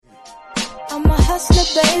hustler,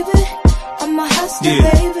 baby. I'm a hustler,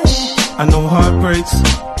 baby. I know heartbreaks,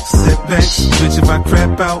 setbacks. Bitch, if I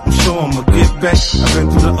crap out, I'm sure I'ma get back. I've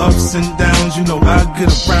been through the ups and downs, you know I get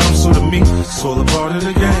around. So to me, it's all a part of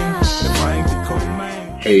the game. If I ain't the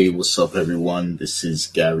co-man. Hey, what's up, everyone? This is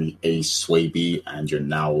Gary A. Swaby, and you're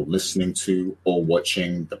now listening to or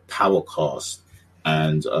watching the Powercast.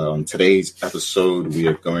 And on today's episode, we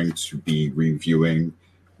are going to be reviewing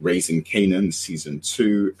Raising Kanan Season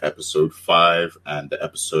 2, Episode 5, and the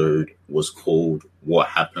episode was called What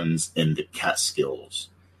Happens in the Catskills.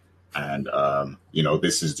 And,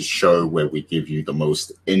 this is the show where we give you the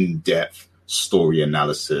most in-depth story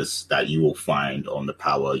analysis that you will find on the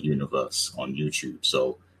Power Universe on YouTube.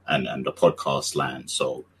 So, and the podcast land.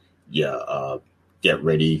 So, get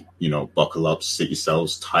ready, buckle up, sit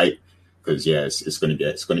yourselves tight, because it's going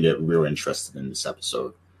to get real interesting in this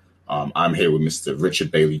episode. I'm here with Mr.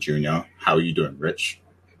 Richard Bailey Jr. How are you doing, Rich?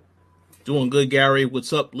 Doing good, Gary.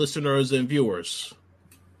 What's up, listeners and viewers?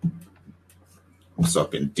 What's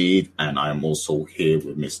up, indeed? And I'm also here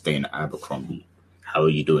with Miss Dana Abercrombie. How are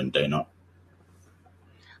you doing, Dana?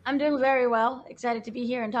 I'm doing very well. Excited to be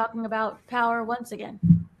here and talking about power once again.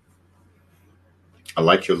 I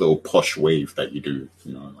like your little posh wave that you do.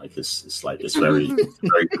 It's very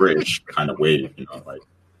very British kind of wave.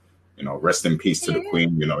 Rest in peace to the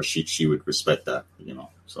Queen. She would respect that. We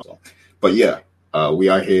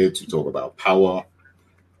are here to talk about power.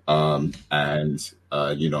 I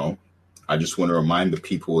just want to remind the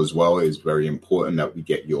people as well, it's very important that we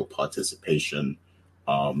get your participation,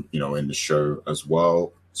 in the show as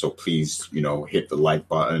well. So please, hit the like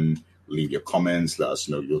button, leave your comments, let us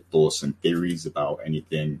know your thoughts and theories about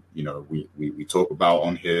anything, we talk about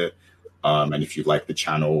on here. And if you like the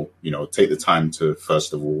channel, take the time to,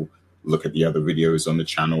 first of all, look at the other videos on the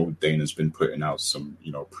channel. Dana's been putting out some,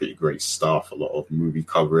 pretty great stuff, a lot of movie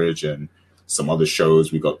coverage and some other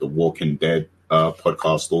shows. We got the Walking Dead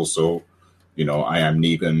podcast also. I Am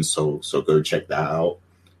Negan, so go check that out.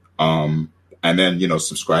 And then,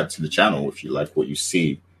 subscribe to the channel if you like what you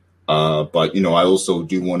see. But I also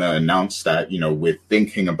do want to announce that, we're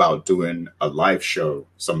thinking about doing a live show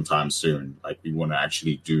sometime soon. Like, we want to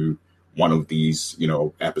actually do one of these,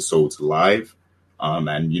 episodes live.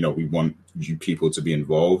 And we want you people to be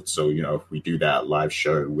involved. So, if we do that live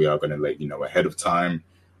show, we are going to let you know ahead of time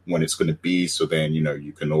when it's going to be. So then,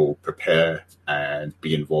 you can all prepare and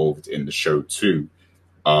be involved in the show too.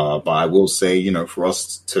 But I will say, for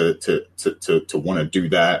us to want to do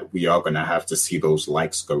that, we are going to have to see those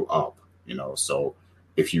likes go up, So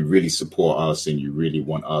if you really support us and you really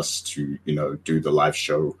want us to, do the live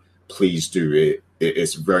show, please do it.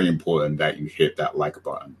 It's very important that you hit that like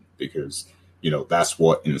button because, that's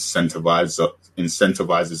what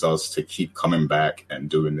incentivizes us to keep coming back and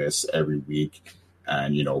doing this every week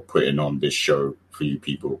and, putting on this show for you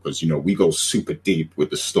people because, we go super deep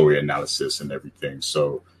with the story analysis and everything.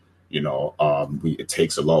 So, it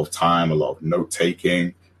takes a lot of time, a lot of note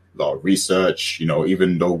taking, a lot of research,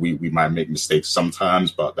 even though we might make mistakes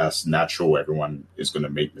sometimes, but that's natural. Everyone is going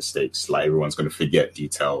to make mistakes. Like everyone's going to forget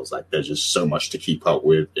details. Like there's just so much to keep up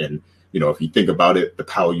with. And, if you think about it, the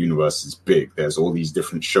Power Universe is big. There's all these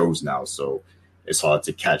different shows now. So it's hard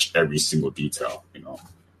to catch every single detail,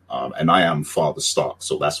 and I am Father Stark.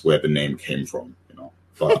 So that's where the name came from,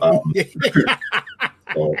 but, I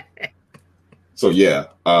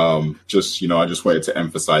just wanted to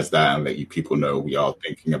emphasize that and let you people know we are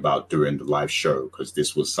thinking about doing the live show because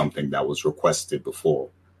this was something that was requested before.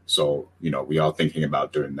 So, we are thinking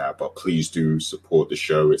about doing that, but please do support the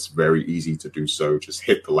show. It's very easy to do so. Just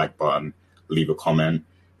hit the like button, leave a comment.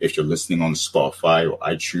 If you're listening on Spotify or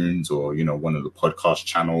iTunes or, one of the podcast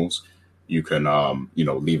channels, you can,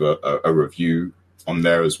 leave a review on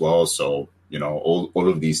there as well. So, all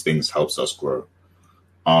of these things helps us grow.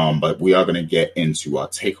 But we are going to get into our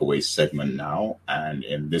takeaway segment now. And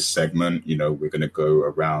in this segment, we're going to go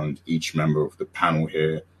around each member of the panel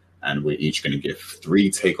here. And we're each going to give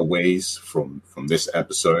 3 takeaways from this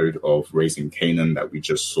episode of Raising Kanan that we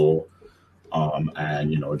just saw.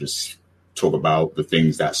 Just talk about the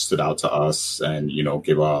things that stood out to us and,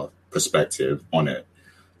 give our perspective on it.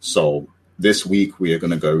 So this week, we are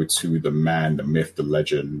going to go to the man, the myth, the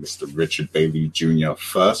legend, Mr. Richard Bailey Jr.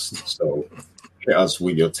 first. So hit us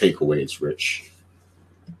with your takeaways, Rich.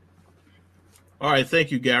 All right.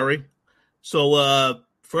 Thank you, Gary. So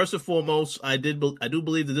first and foremost, I do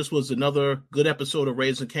believe that this was another good episode of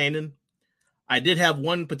Raising Kanan. I did have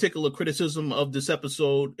one particular criticism of this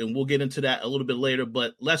episode, and we'll get into that a little bit later,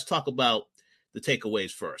 but let's talk about the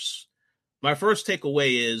takeaways first. My first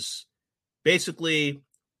takeaway is basically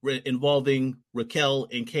involving Raquel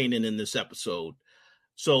and Kanan in this episode.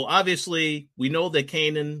 So obviously, we know that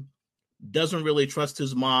Kanan doesn't really trust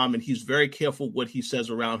his mom, and he's very careful what he says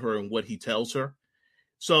around her and what he tells her.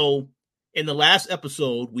 So in the last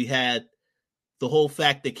episode, we had the whole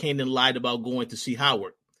fact that Kanan lied about going to see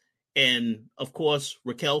Howard. And of course,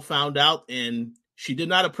 Raquel found out, and she did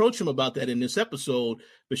not approach him about that in this episode,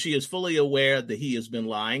 but she is fully aware that he has been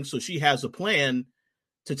lying. So she has a plan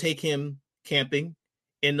to take him camping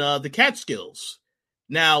in the Catskills.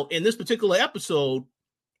 Now, in this particular episode,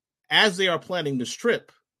 as they are planning this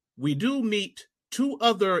trip, we do meet two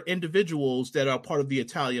other individuals that are part of the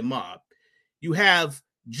Italian mob. You have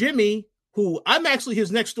Jimmy, who I'm actually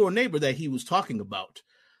his next door neighbor that he was talking about.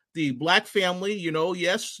 The black family,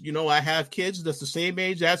 yes, I have kids that's the same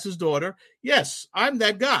age as his daughter. Yes, I'm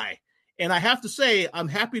that guy. And I have to say, I'm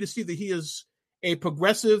happy to see that he is a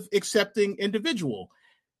progressive, accepting individual.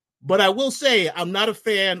 But I will say I'm not a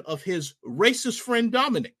fan of his racist friend,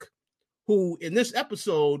 Dominic, who in this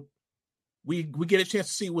episode, we get a chance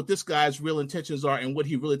to see what this guy's real intentions are and what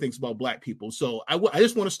he really thinks about black people. So I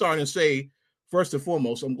just want to start and say, first and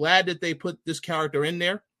foremost, I'm glad that they put this character in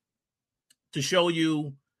there to show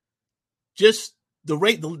you just the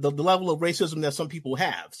level of racism that some people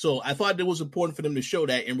have. So I thought it was important for them to show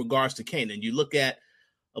that in regards to Kanan. You look at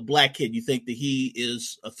a black kid, you think that he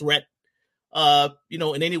is a threat,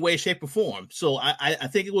 in any way, shape, or form. So I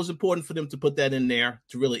think it was important for them to put that in there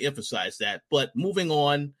to really emphasize that. But moving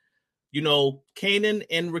on, Kanan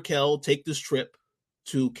and Raquel take this trip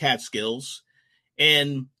to Catskills.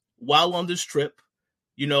 And while on this trip,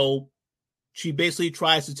 she basically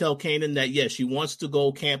tries to tell Kanan that, yes, she wants to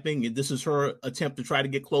go camping. And this is her attempt to try to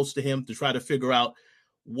get close to him, to try to figure out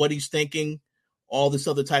what he's thinking, all this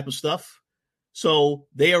other type of stuff. So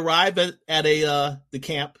they arrive at the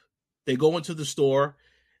camp. They go into the store.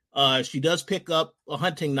 She does pick up a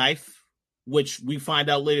hunting knife, which we find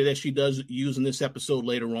out later that she does use in this episode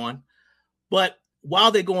later on. But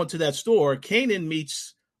while they go into that store, Kanan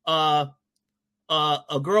meets a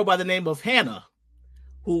girl by the name of Hannah,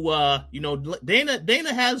 who,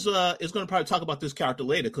 Dana has is going to probably talk about this character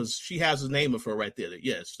later because she has a name of her right there.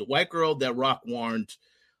 Yes, the white girl that Rock warned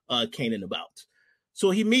Kanan about.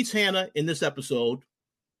 So he meets Hannah in this episode,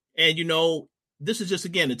 and this is just,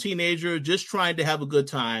 again, a teenager just trying to have a good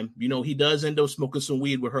time. He does end up smoking some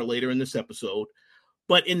weed with her later in this episode.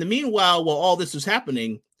 But in the meanwhile, while all this is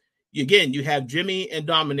happening, again, you have Jimmy and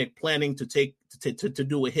Dominic planning to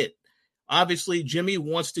do a hit. Obviously, Jimmy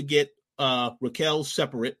wants to get Raquel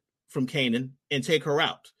separate from Kanan and take her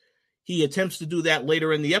out. He attempts to do that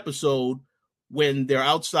later in the episode when they're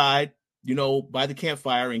outside, by the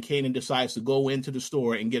campfire, and Kanan decides to go into the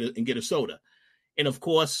store and get a soda. And of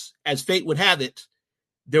course, as fate would have it,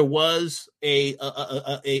 there was a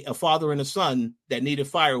father and a son that needed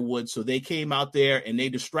firewood, so they came out there and they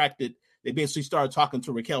distracted. They basically started talking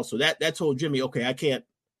to Raquel, so that told Jimmy, okay, I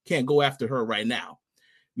can't go after her right now.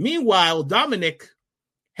 Meanwhile, Dominic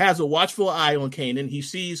has a watchful eye on Kanan. He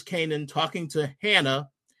sees Kanan talking to Hannah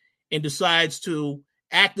and decides to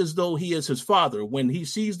act as though he is his father. When he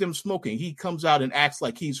sees them smoking, he comes out and acts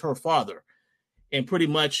like he's her father and pretty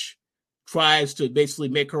much tries to basically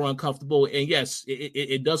make her uncomfortable. And yes,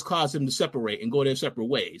 it does cause them to separate and go their separate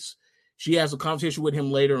ways. She has a conversation with him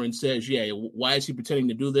later and says, yeah, why is he pretending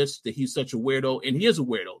to do this? That he's such a weirdo. And he is a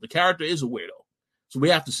weirdo. The character is a weirdo. So we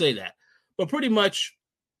have to say that. But pretty much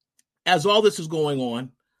as all this is going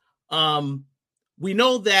on, we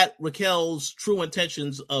know that Raquel's true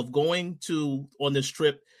intentions of going on this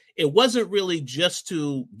trip, it wasn't really just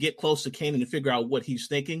to get close to Kanan and figure out what he's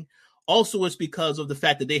thinking. Also, it's because of the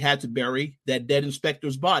fact that they had to bury that dead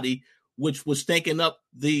inspector's body, which was stinking up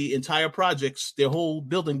the entire projects, their whole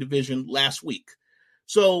building division last week.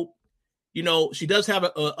 So, she does have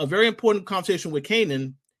a very important conversation with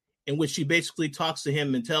Kanan in which she basically talks to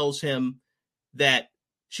him and tells him that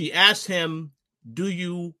she asked him, do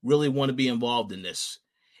you really want to be involved in this?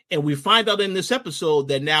 And we find out in this episode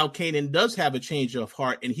that now Kanan does have a change of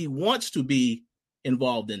heart and he wants to be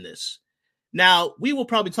involved in this. Now, we will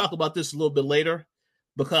probably talk about this a little bit later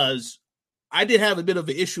because I did have a bit of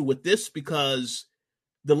an issue with this because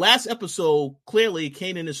the last episode, clearly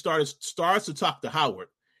Kanan starts to talk to Howard.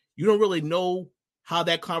 You don't really know how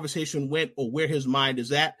that conversation went or where his mind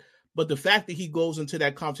is at. But the fact that he goes into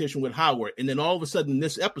that conversation with Howard and then all of a sudden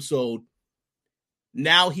this episode,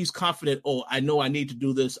 now he's confident, oh, I know I need to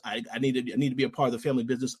do this. I need to be a part of the family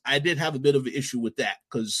business. I did have a bit of an issue with that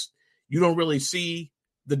because you don't really see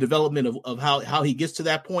the development of how he gets to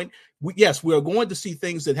that point. Yes, we are going to see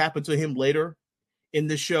things that happen to him later in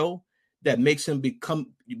this show that makes him become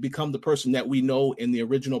the person that we know in the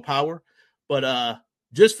original Power. But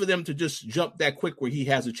just for them to just jump that quick where he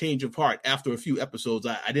has a change of heart after a few episodes,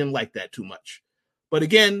 I didn't like that too much. But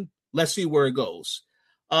again, let's see where it goes.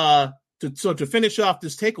 To finish off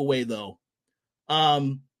this takeaway, though,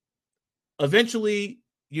 eventually,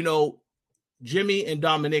 Jimmy and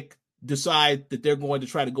Dominic decide that they're going to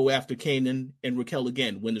try to go after Kanan and Raquel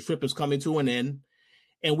again when the trip is coming to an end.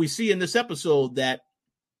 And we see in this episode that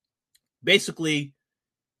basically,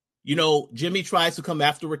 Jimmy tries to come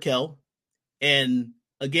after Raquel, and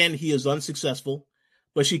again, he is unsuccessful,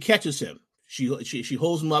 but she catches him. She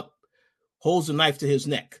holds him up, holds a knife to his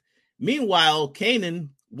neck. Meanwhile, Kanan,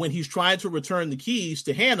 when he's trying to return the keys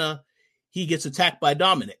to Hannah, he gets attacked by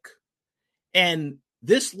Dominic. And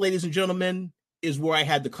this, ladies and gentlemen, is where I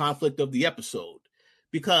had the conflict of the episode,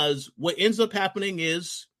 because what ends up happening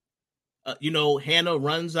is, Hannah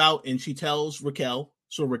runs out and she tells Raquel.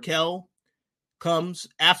 So Raquel comes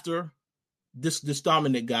after this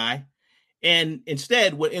Dominic guy. And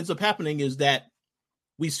instead, what ends up happening is that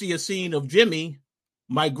we see a scene of Jimmy,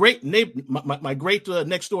 my great neighbor, my great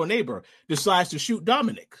next door neighbor, decides to shoot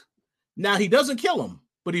Dominic. Now, he doesn't kill him,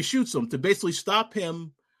 but he shoots him to basically stop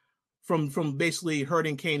him from basically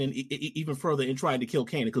hurting Kanan even further and trying to kill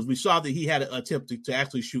Kanan, because we saw that he had an attempt to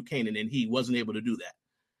actually shoot Kanan and he wasn't able to do that.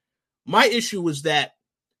 My issue is that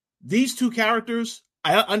these two characters,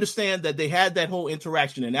 I understand that they had that whole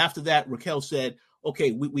interaction. And after that, Raquel said,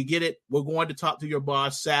 okay, we get it. We're going to talk to your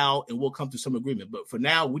boss, Sal, and we'll come to some agreement. But for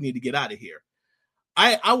now, we need to get out of here.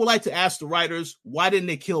 I would like to ask the writers, why didn't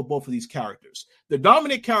they kill both of these characters? The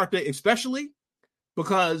Dominic character especially,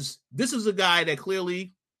 because this is a guy that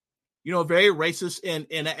clearly, very racist.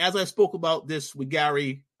 And as I spoke about this with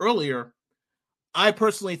Gary earlier, I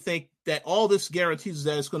personally think that all this guarantees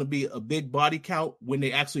that it's going to be a big body count when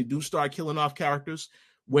they actually do start killing off characters,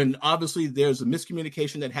 when obviously there's a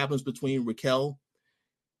miscommunication that happens between Raquel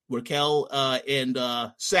and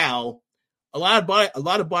Sal. A lot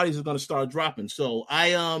of bodies are going to start dropping. So I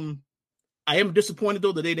am disappointed,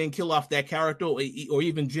 though, that they didn't kill off that character or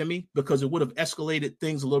even Jimmy, because it would have escalated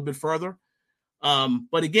things a little bit further.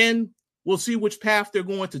 But again, we'll see which path they're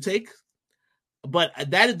going to take. But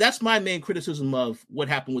that's my main criticism of what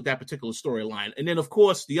happened with that particular storyline. And then, of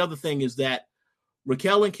course, the other thing is that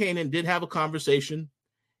Raquel and Kanan did have a conversation.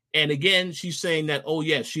 And again, she's saying that, oh,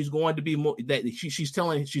 yes, she's going to be more, that she's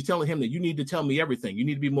telling him that you need to tell me everything. You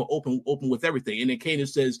need to be more open with everything. And then Kanan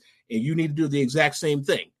says, and you need to do the exact same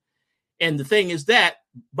thing. And the thing is that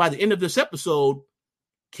by the end of this episode,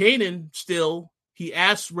 Kanan he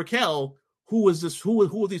asks Raquel, who are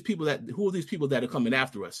these people that are coming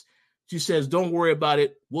after us? She says, don't worry about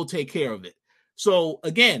it. We'll take care of it. So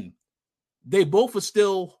again, they both are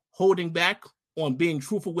still holding back on being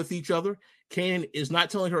truthful with each other. Kanan is not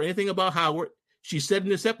telling her anything about Howard. She said in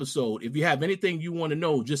this episode, if you have anything you want to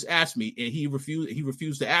know, just ask me. And he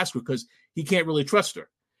refused to ask her because he can't really trust her.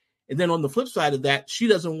 And then on the flip side of that, she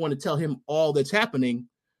doesn't want to tell him all that's happening,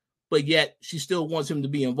 but yet she still wants him to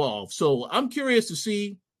be involved. So I'm curious to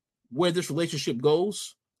see where this relationship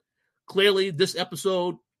goes. Clearly, this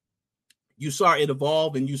episode, you saw it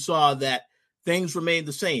evolve, and you saw that things remained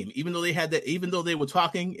the same. Even though they were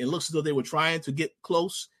talking, it looks as though they were trying to get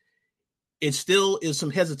close, it still is some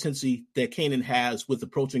hesitancy that Kanan has with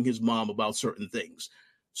approaching his mom about certain things.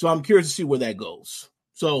 So I'm curious to see where that goes.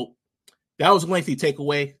 So that was a lengthy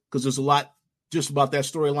takeaway because there's a lot just about that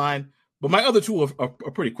storyline. But my other two are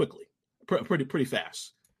pretty quickly, pretty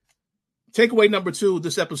fast. Takeaway number 2,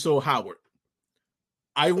 this episode, Howard.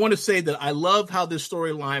 I want to say that I love how this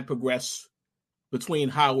storyline progressed between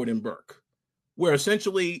Howard and Burke, where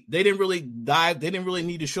essentially they didn't really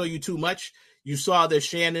need to show you too much. You saw that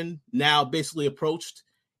Shannon now basically approached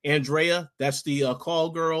Andrea. That's the call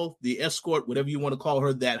girl, the escort, whatever you want to call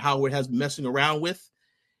her, that Howard has been messing around with.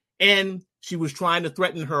 And she was trying to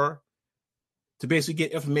threaten her to basically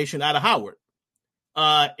get information out of Howard.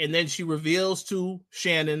 And then she reveals to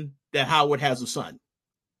Shannon that Howard has a son.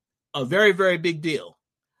 A very, very big deal.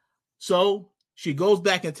 So she goes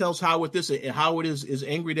back and tells Howard this, and Howard is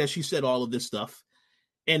angry that she said all of this stuff.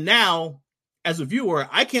 And now, as a viewer,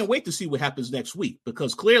 I can't wait to see what happens next week,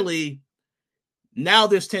 because clearly now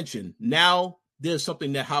there's tension. Now there's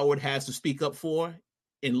something that Howard has to speak up for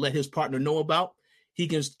and let his partner know about. He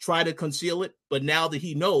can try to conceal it, but now that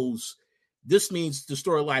he knows, this means the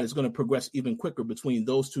storyline is going to progress even quicker between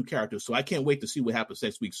those two characters. So I can't wait to see what happens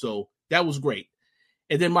next week. So that was great.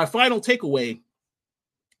 And then my final takeaway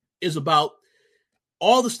is about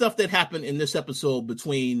all the stuff that happened in this episode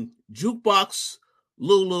between Jukebox,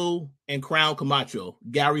 Lulu, and Crown Camacho,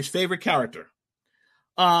 Gary's favorite character.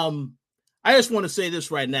 I just want to say this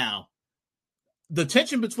right now. the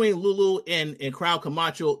tension between Lulu and Crown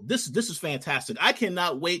Camacho, this is fantastic. I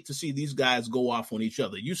cannot wait to see these guys go off on each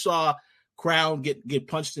other. You saw Crown get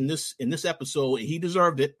punched in this episode, and he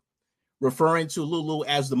deserved it, referring to Lulu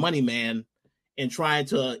as the money man and trying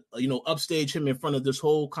to, upstage him in front of this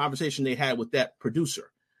whole conversation they had with that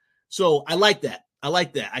producer. So I like that.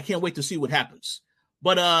 I can't wait to see what happens.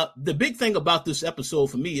 But the big thing about this episode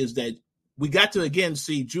for me is that we got to again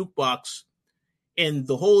see Jukebox, and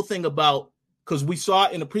the whole thing about, because we saw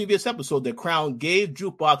in a previous episode that Crown gave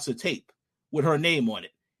Jukebox a tape with her name on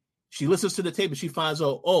it. She listens to the tape and she finds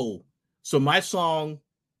out, oh, so my song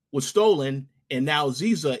was stolen and now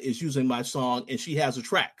Ziza is using my song and she has a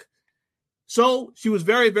track. So she was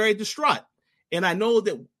very, very distraught. And I know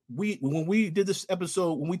that when we did this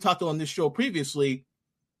episode, when we talked on this show previously,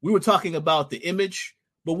 we were talking about the image.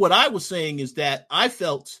 But what I was saying is that I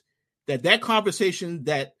felt that conversation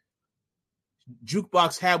that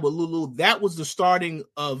Jukebox had with Lulu, that was the starting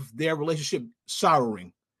of their relationship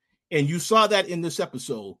souring. And you saw that in this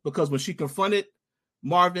episode, because when she confronted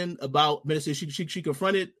Marvin about, she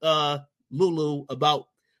confronted Lulu about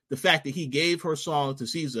the fact that he gave her song to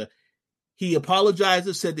Caesar. He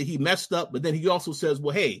apologizes, said that he messed up, but then he also says,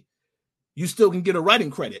 well, hey, you still can get a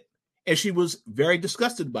writing credit. And she was very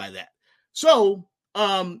disgusted by that. So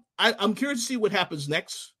I'm curious to see what happens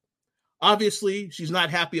next. Obviously, she's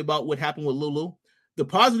not happy about what happened with Lulu. The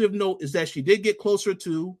positive note is that she did get closer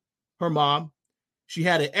to her mom. She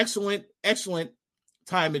had an excellent, excellent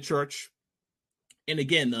time at church. And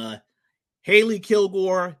again, Haley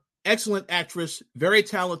Kilgore, excellent actress, very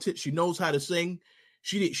talented. She knows how to sing.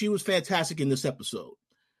 She was fantastic in this episode.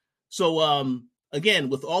 So, again,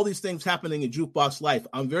 with all these things happening in Jukebox life,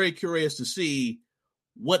 I'm very curious to see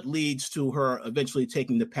what leads to her eventually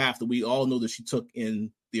taking the path that we all know that she took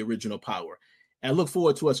in the original Power. And I look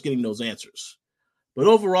forward to us getting those answers. But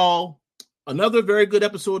overall, another very good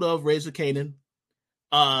episode of Raising Kanan.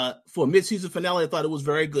 For a mid-season finale, I thought it was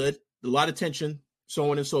very good. A lot of tension,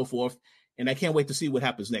 so on and so forth. And I can't wait to see what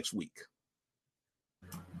happens next week.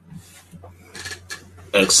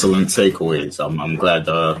 Excellent takeaways. I'm glad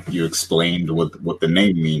you explained what the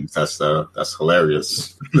name means. That's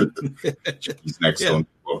hilarious. He's next on.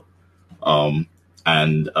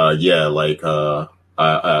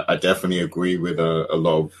 I definitely agree with a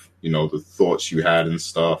lot of the thoughts you had and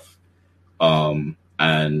stuff. I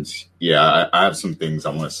have some things I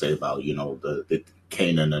want to say about the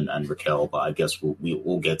Kanan and Raquel, but I guess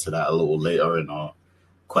we'll get to that a little later in our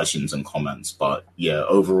questions and comments. But yeah,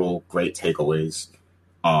 overall great takeaways.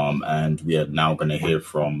 And we are now going to hear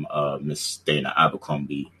from Miss Dana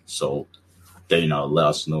Abercrombie. So, Dana, let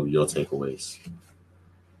us know your takeaways.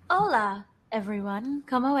 Hola, everyone.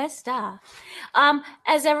 ¿Cómo está?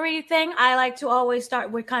 As everything, I like to always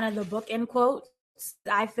start with kind of the bookend quotes.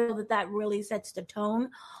 I feel that really sets the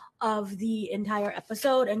tone of the entire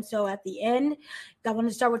episode. And so at the end, I want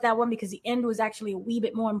to start with that one because the end was actually a wee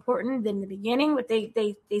bit more important than the beginning, but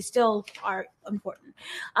they still are important.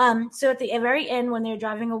 So at the very end, when they're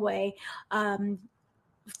driving away,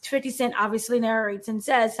 50 Cent obviously narrates and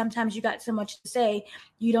says, sometimes you got so much to say,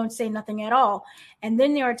 you don't say nothing at all. And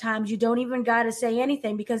then there are times you don't even got to say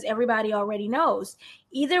anything because everybody already knows.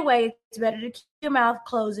 Either way, it's better to keep your mouth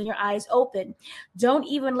closed and your eyes open. Don't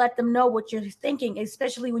even let them know what you're thinking,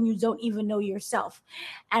 especially when you don't even know yourself.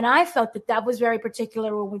 And I felt that was very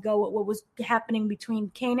particular when we go with what was happening between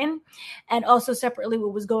Kanan and also separately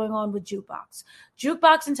what was going on with Jukebox.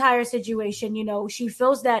 Jukebox entire situation, she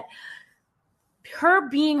feels that her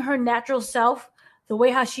being her natural self, the way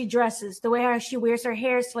how she dresses, the way how she wears her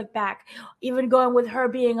hair slicked back, even going with her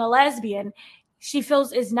being a lesbian, she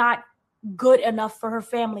feels is not good enough for her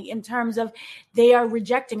family in terms of they are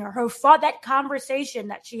rejecting her. That conversation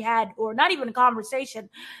that she had, or not even a conversation,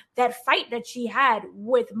 that fight that she had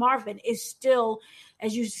with Marvin is still,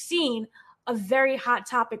 as you've seen, a very hot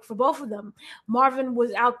topic for both of them. Marvin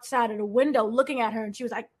was outside of the window looking at her and she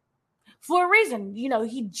was like, for a reason,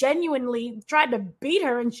 he genuinely tried to beat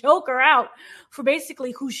her and choke her out for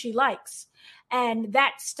basically who she likes. And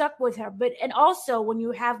that stuck with her. And also when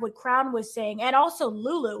you have what Crown was saying, and also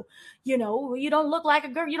Lulu, you don't look like a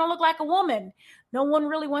girl, you don't look like a woman. No one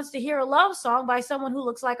really wants to hear a love song by someone who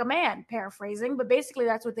looks like a man, paraphrasing, but basically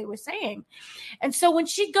that's what they were saying. And so when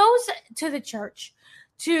she goes to the church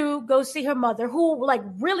to go see her mother, who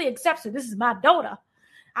really accepts her, this is my daughter.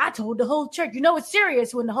 I told the whole church, it's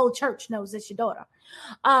serious when the whole church knows it's your daughter.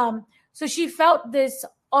 So she felt this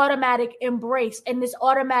automatic embrace and this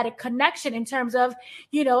automatic connection in terms of,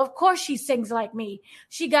 of course she sings like me.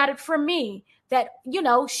 She got it from me that,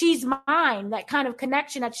 she's mine, that kind of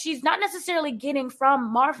connection that she's not necessarily getting from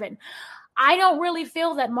Marvin. I don't really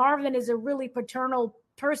feel that Marvin is a really paternal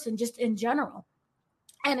person just in general.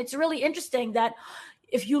 And it's really interesting that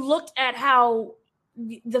if you looked at how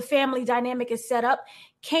the family dynamic is set up,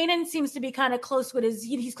 Kanan seems to be kind of close with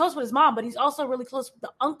he's close with his mom, but he's also really close with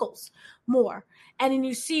the uncles more. And then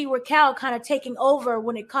you see Raquel kind of taking over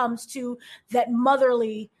when it comes to that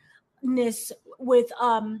motherliness with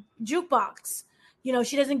Jukebox. You know,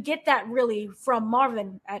 she doesn't get that really from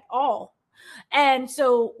Marvin at all. And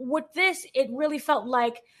so with this, it really felt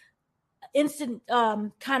like instant,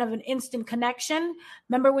 kind of an instant connection.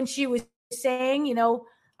 Remember when she was saying, you know,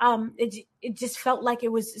 it just felt like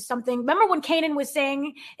it was something. Remember when Kanan was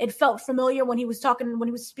saying it felt familiar when he was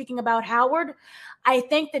speaking about Howard? I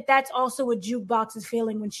think that that's also what Jukebox is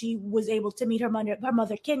feeling when she was able to meet her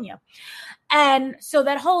mother Kenya. And so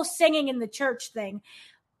that whole singing in the church thing,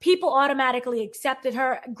 people automatically accepted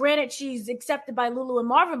her. Granted, she's accepted by Lulu and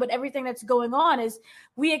Marvin, but everything that's going on is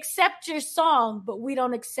we accept your song, but we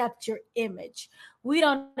don't accept your image. We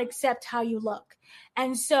don't accept how you look.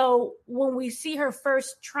 And so when we see her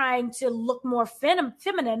first trying to look more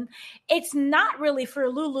feminine, it's not really for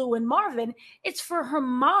Lulu and Marvin. It's for her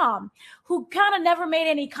mom, who kind of never made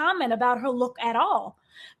any comment about her look at all.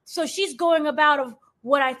 So she's going about of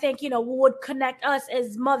what I think, you know, would connect us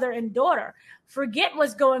as mother and daughter. Forget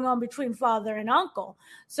what's going on between father and uncle.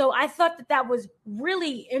 So I thought that that was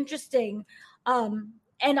really interesting. And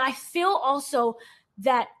I feel also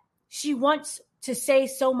that she wants to say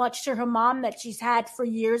so much to her mom that she's had for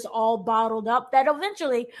years, all bottled up, that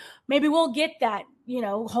eventually maybe we'll get that, you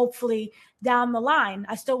know, hopefully down the line.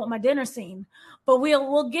 I still want my dinner scene, but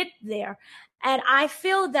we'll get there. And I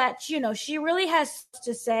feel that, you know, she really has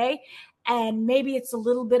to say, and maybe it's a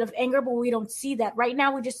little bit of anger, but we don't see that. Right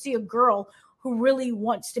now, we just see a girl who really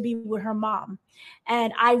wants to be with her mom.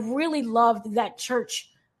 And I really loved that church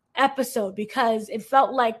episode because it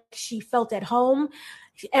felt like she felt at home.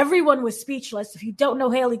 Everyone was speechless. If you don't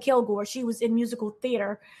know Haley Kilgore, she was in musical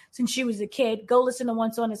theater since she was a kid. Go listen to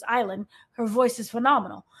Once on This Island. Her voice is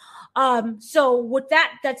phenomenal. So with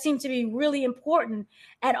that seemed to be really important.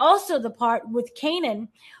 And also the part with Kanan,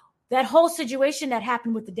 that whole situation that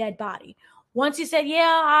happened with the dead body. Once he said,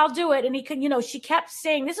 yeah, I'll do it. And he could, you know, she kept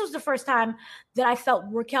saying, this was the first time that I felt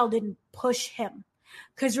Raquel didn't push him.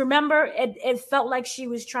 Because remember, it felt like she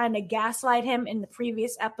was trying to gaslight him in the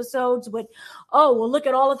previous episodes with, oh, well, look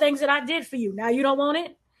at all the things that I did for you. Now you don't want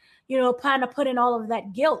it? You know, kind of put in all of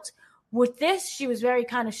that guilt. With this, she was very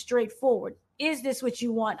kind of straightforward. Is this what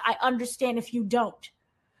you want? I understand if you don't.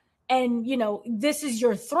 And, you know, this is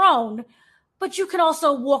your throne, but you can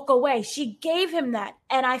also walk away. She gave him that.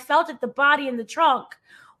 And I felt that the body in the trunk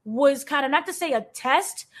was kind of, not to say a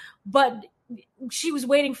test, but she was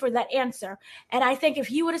waiting for that answer. And I think if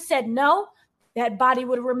he would have said no, that body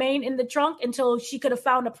would have remained in the trunk until she could have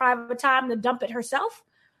found a private time to dump it herself.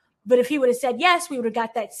 But if he would have said yes, we would have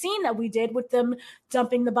got that scene that we did with them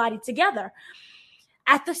dumping the body together.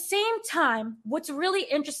 At the same time, what's really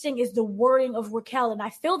interesting is the wording of Raquel. And I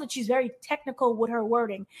feel that she's very technical with her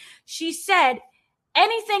wording. She said,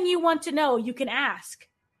 anything you want to know, you can ask.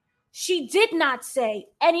 She did not say,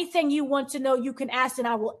 anything you want to know, you can ask and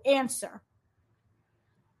I will answer.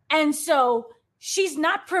 And so she's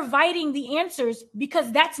not providing the answers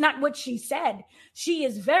because that's not what she said. She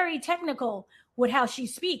is very technical with how she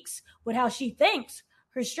speaks, with how she thinks,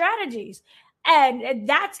 her strategies. And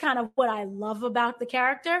that's kind of what I love about the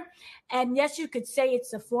character. And yes, you could say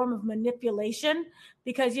it's a form of manipulation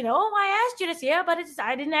because, you know, oh, I asked you this. Yeah, but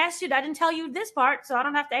I didn't ask you. I didn't tell you this part, so I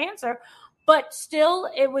don't have to answer. But still,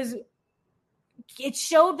 it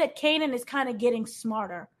showed that Kanan is kind of getting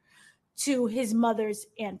smarter to his mother's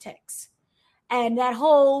antics. And that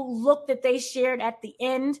whole look that they shared at the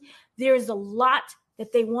end, there's a lot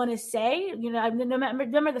that they want to say. You know, I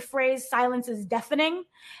remember the phrase, silence is deafening.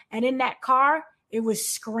 And in that car, it was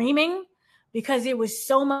screaming because it was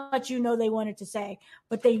so much, you know, they wanted to say,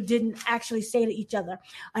 but they didn't actually say to each other.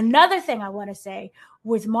 Another thing I want to say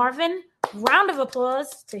with Marvin, round of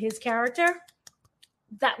applause to his character.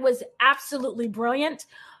 That was absolutely brilliant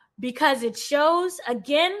because it shows,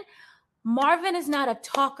 again, Marvin is not a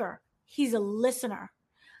talker. He's a listener.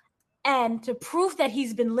 And to prove that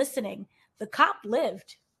he's been listening, the cop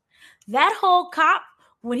lived. That whole cop,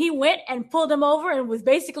 when he went and pulled him over and was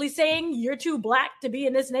basically saying, you're too black to be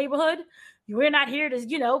in this neighborhood. We're not here to,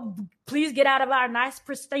 you know, please get out of our nice,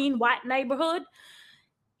 pristine white neighborhood.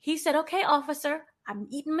 He said, okay, officer, I'm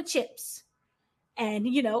eating my chips. And,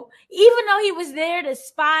 you know, even though he was there to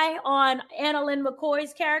spy on Annalyn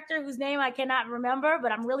McCoy's character, whose name I cannot remember,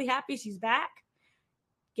 but I'm really happy she's back.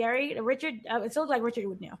 Richard, it looks like Richard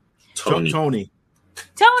would know. Tony.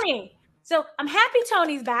 Tony. So I'm happy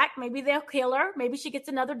Tony's back. Maybe they'll kill her. Maybe she gets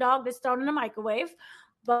another dog that's thrown in a microwave.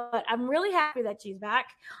 But I'm really happy that she's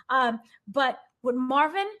back. But with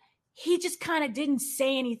Marvin, he just kind of didn't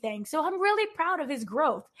say anything. So I'm really proud of his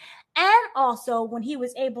growth. And also when he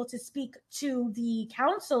was able to speak to the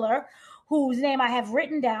counselor, whose name I have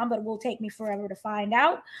written down, but it will take me forever to find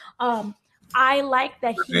out. I like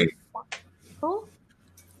that he... Who?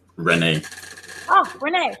 Renee. Oh,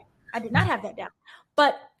 Renee. I did not have that down.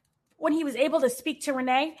 But when he was able to speak to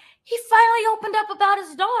Renee, he finally opened up about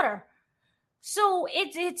his daughter. So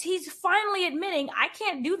he's finally admitting I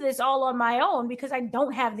can't do this all on my own because I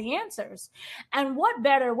don't have the answers. And what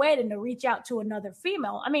better way than to reach out to another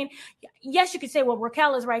female? I mean, yes, you could say, well,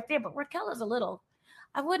 Raquel is right there, but Raquel is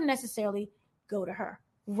I wouldn't necessarily go to her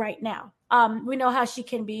right now. We know how she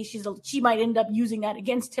can be. She might end up using that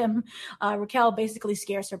against him. Raquel basically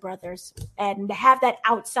scares her brothers, and to have that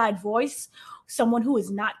outside voice, someone who is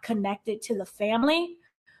not connected to the family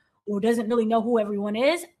or doesn't really know who everyone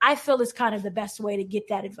is, I feel is kind of the best way to get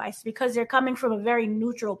that advice because they're coming from a very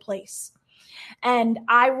neutral place. And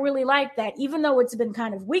I really like that, even though it's been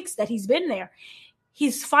kind of weeks that he's been there,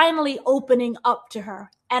 he's finally opening up to her.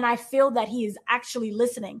 And I feel that he is actually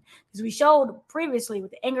listening because we showed previously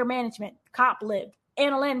with the anger management, Cop lived.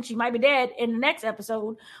 Anna Lynn, she might be dead in the next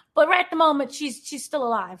episode, but right at the moment, she's still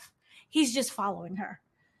alive. He's just following her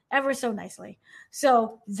ever so nicely.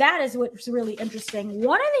 So that is what's really interesting.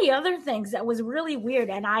 One of the other things that was really weird,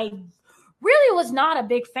 and I really was not a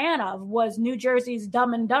big fan of, was New Jersey's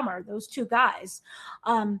Dumb and Dumber, those two guys.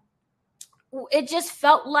 It just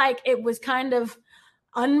felt like it was kind of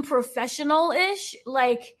unprofessional-ish.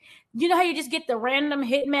 Like, you know how you just get the random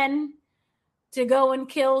hitmen to go and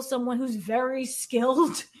kill someone who's very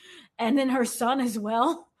skilled, and then her son as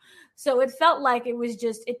well. So it felt like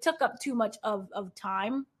it took up too much of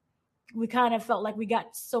time. We kind of felt like we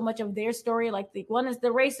got so much of their story. Like the one is the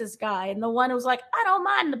racist guy, and the one who's like, I don't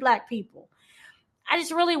mind the black people. I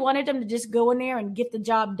just really wanted them to just go in there and get the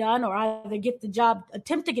job done, or either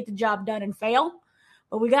attempt to get the job done and fail.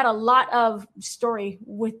 But we got a lot of story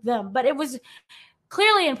with them. But it was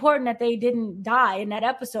clearly important that they didn't die in that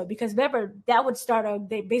episode because remember,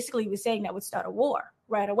 they basically was saying that would start a war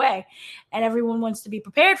right away. And everyone wants to be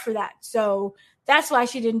prepared for that. So that's why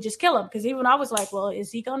she didn't just kill him. Because even I was like, well,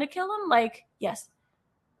 is he going to kill him? Like, yes.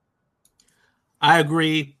 I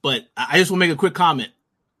agree. But I just want to make a quick comment.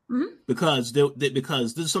 Mm-hmm. Because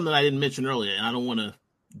this is something I didn't mention earlier, and I don't want to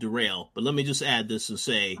derail. But let me just add this and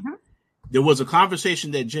say, there was a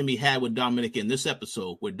conversation that Jimmy had with Dominic in this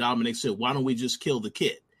episode where Dominic said, why don't we just kill the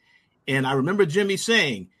kid? And I remember Jimmy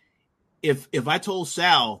saying, if I told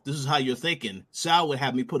Sal, this is how you're thinking, Sal would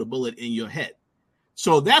have me put a bullet in your head.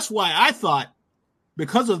 So that's why I thought,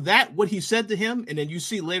 because of that, what he said to him, and then you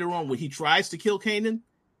see later on when he tries to kill Kanan,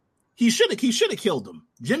 he should have killed him.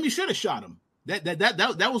 Jimmy should have shot him.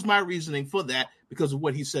 That was my reasoning for that because of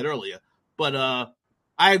what he said earlier. But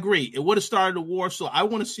I agree. It would have started a war, so I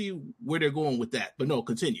want to see where they're going with that. But no,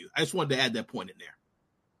 continue. I just wanted to add that point in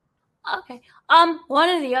there. Okay. One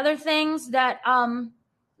of the other things that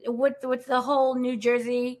with the whole New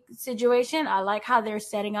Jersey situation, I like how they're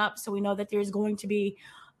setting up so we know that there's going to be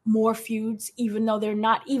more feuds, even though they're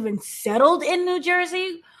not even settled in New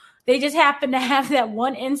Jersey. They just happen to have that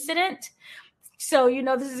one incident. So,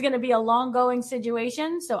 this is going to be a long-going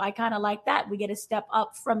situation. So I kind of like that. We get a step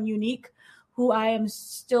up from Unique, who I am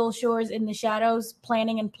still sure is in the shadows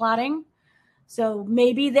planning and plotting. So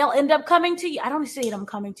maybe they'll end up coming to you. I don't see them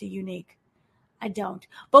coming to Unique. I don't.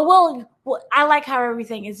 But I like how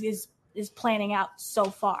everything is planning out so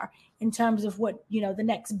far in terms of what, the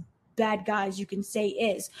next bad guys you can say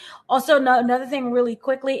is. Also, another thing really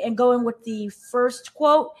quickly, and going with the first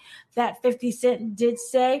quote that 50 Cent did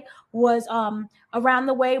say was around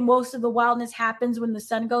the way most of the wildness happens when the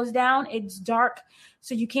sun goes down. It's dark,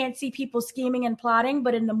 so you can't see people scheming and plotting,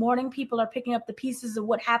 but in the morning people are picking up the pieces of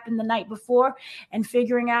what happened the night before and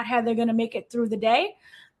figuring out how they're going to make it through the day.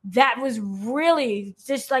 That was really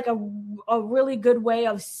just like a really good way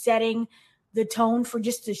of setting the tone for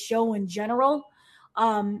just the show in general.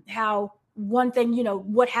 How one thing,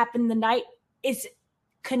 what happened the night is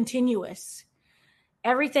continuous.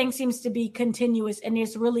 Everything seems to be continuous, and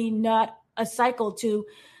there's really not a cycle to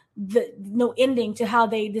no ending to how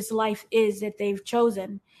this life is that they've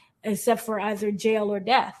chosen, except for either jail or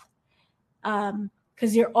death.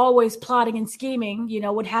 Because you're always plotting and scheming,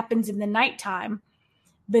 what happens in the nighttime.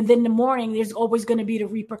 But then in the morning, there's always going to be the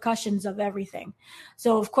repercussions of everything.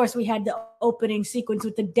 So, of course, we had the opening sequence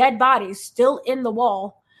with the dead bodies still in the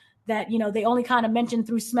wall that, they only kind of mentioned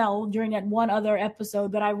through smell during that one other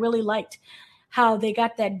episode. But I really liked how they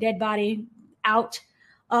got that dead body out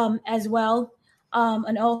as well.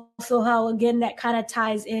 And also how, again, that kind of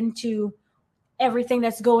ties into everything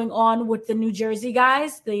that's going on with the New Jersey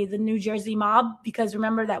guys, the New Jersey mob, because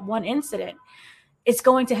remember that one incident, it's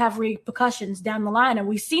going to have repercussions down the line. And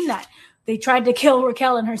we've seen that. They tried to kill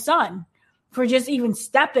Raquel and her son for just even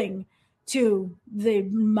stepping to the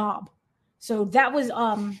mob. So that was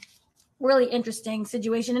really interesting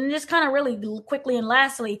situation. And just kind of really quickly and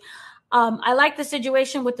lastly, I like the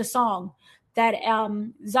situation with the song that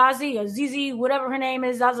Zazie or Zizi, whatever her name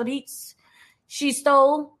is, Zazie Beetz, she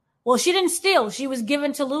stole. Well, she didn't steal. She was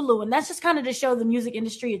given to Lulu. And that's just kind of to show the music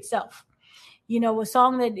industry itself. You know, a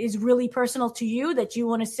song that is really personal to you that you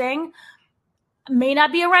want to sing may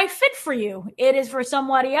not be a right fit for you. It is for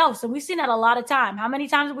somebody else. And we've seen that a lot of time. How many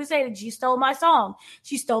times have we say that she stole my song?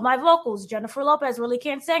 She stole my vocals. Jennifer Lopez really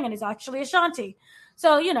can't sing and is actually Ashanti.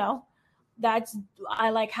 So, you know,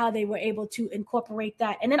 I like how they were able to incorporate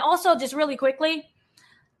that. And then also just really quickly,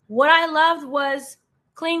 what I loved was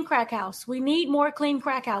clean crack house. We need more clean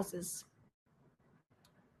crack houses.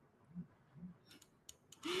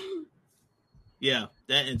 Yeah,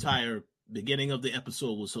 that entire beginning of the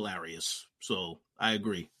episode was hilarious. So I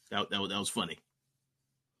agree. That was funny.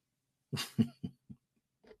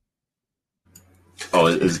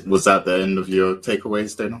 Was that the end of your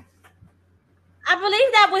takeaways, Dana? I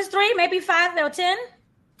believe that was 3, maybe 5 or 10.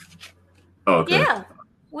 Oh, okay. Yeah.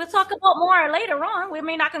 We'll talk about more later on. I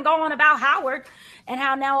mean, I can go on about Howard and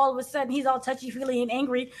how now all of a sudden he's all touchy-feely and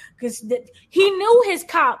angry because he knew his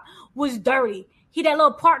cop was dirty. That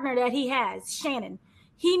little partner that he has, Shannon,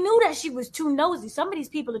 he knew that she was too nosy. Some of these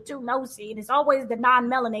people are too nosy, and it's always the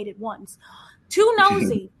non-melanated ones. Too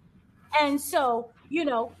nosy. And so, you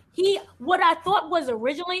know, what I thought was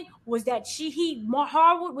originally was that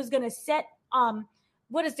Harwood was going to set,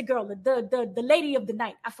 what is the girl? The lady of the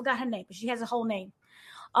night. I forgot her name, but she has a whole name.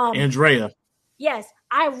 Andrea. Yes.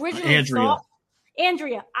 I originally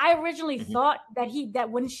thought that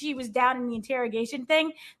when she was down in the interrogation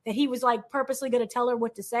thing, that he was like purposely going to tell her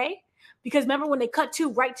what to say. Because remember when they cut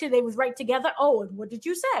they was right together. Oh, and what did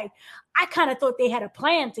you say? I kind of thought they had a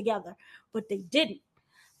plan together, but they didn't.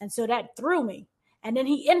 And so that threw me. And then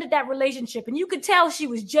he ended that relationship and you could tell she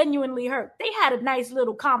was genuinely hurt. They had a nice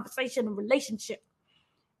little conversation and relationship.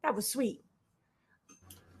 That was sweet.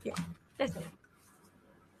 Yeah, that's it.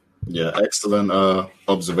 Yeah, excellent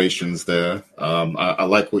observations there. I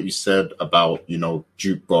like what you said about, you know,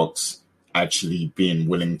 Jukebox actually being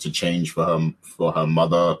willing to change for her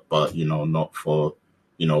mother, but, you know, not for,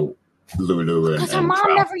 you know, Lulu. Because her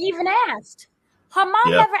mom never even asked. Her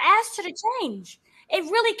mom never asked her to change. It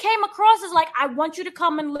really came across as like, I want you to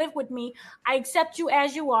come and live with me. I accept you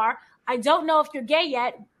as you are. I don't know if you're gay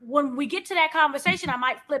yet. When we get to that conversation, I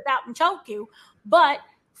might flip out and choke you. But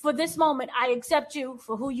for this moment, I accept you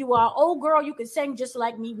for who you are. Oh, girl, you can sing just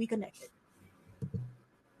like me. We connected.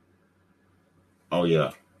 Oh,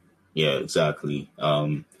 yeah. Yeah, exactly.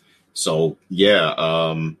 So,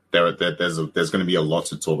 yeah, there's going to be a lot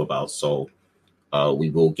to talk about. So we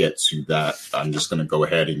will get to that. I'm just going to go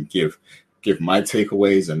ahead and give my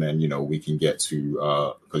takeaways, and then, you know, we can get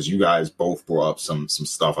to, because you guys both brought up some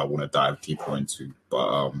stuff I want to dive deeper into.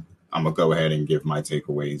 But I'm going to go ahead and give my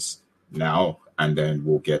takeaways now, and then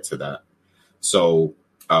we'll get to that. So,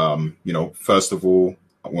 you know, first of all,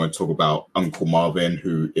 I want to talk about Uncle Marvin,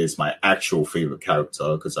 who is my actual favorite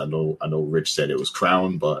character, because I know Rich said it was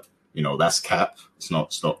Crown, but, you know, that's Cap. It's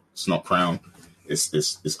not Crown.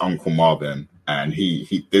 It's Uncle Marvin. And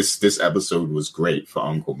this episode was great for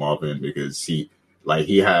Uncle Marvin because he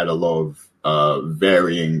had a lot of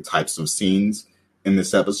varying types of scenes in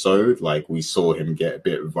this episode. Like, we saw him get a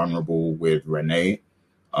bit vulnerable with Renee,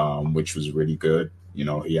 which was really good. You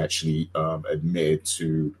know, he actually admitted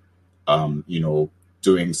to, you know,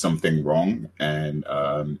 doing something wrong and,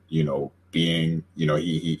 you know, being, you know,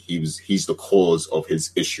 he's the cause of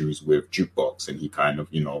his issues with Jukebox, and he kind of,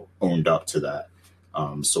 you know, owned up to that.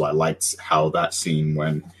 So I liked how that scene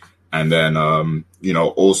went. And then, you know,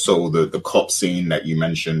 also the cop scene that you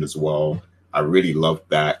mentioned as well. I really loved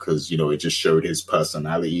that because, you know, it just showed his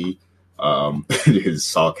personality, his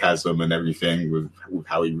sarcasm and everything with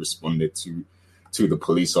how he responded to the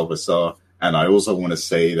police officer. And I also want to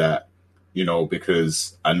say that, you know,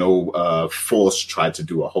 because I know Force tried to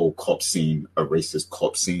do a whole cop scene, a racist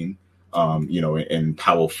cop scene, you know, in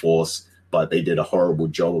Power Force, but they did a horrible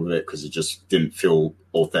job of it because it just didn't feel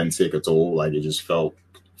authentic at all. Like, it just felt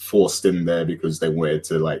forced in there because they wanted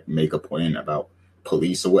to, like, make a point about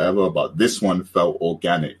police or whatever. But this one felt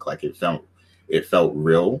organic, like it felt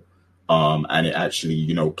real, and it actually,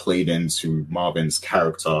 you know, played into Marvin's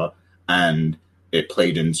character and it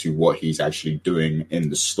played into what he's actually doing in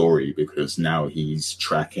the story, because now he's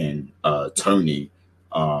tracking Tony.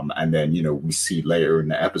 And then, we see later in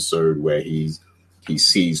the episode where he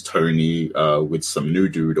sees Tony with some new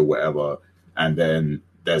dude or whatever. And then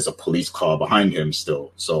there's a police car behind him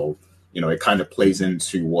still. So, it kind of plays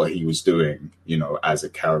into what he was doing, as a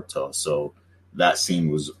character. So that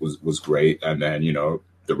scene was great. And then,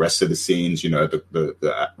 the rest of the scenes,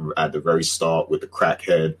 the at the very start with the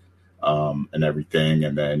crackhead and everything.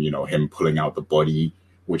 And then, him pulling out the body,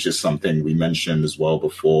 which is something we mentioned as well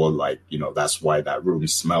before. Like, that's why that room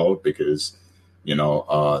smelled, because,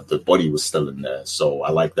 the body was still in there. So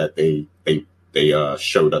I like that they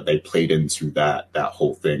showed that they played into that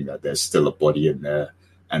whole thing, that there's still a body in there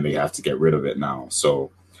and they have to get rid of it now.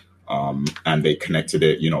 So, and they connected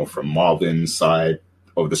it, from Marvin's side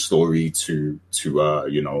of the story to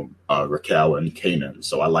Raquel and Kanan.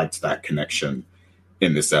 So I liked that connection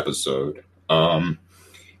in this episode.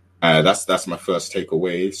 That's my first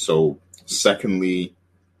takeaway. So secondly,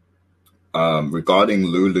 regarding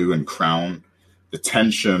Lulu and Crown, the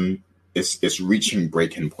tension is reaching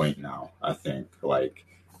breaking point now. I think, like,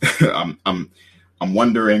 I'm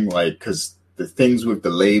wondering, like, because the things with the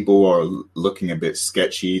label are looking a bit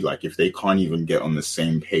sketchy. Like, if they can't even get on the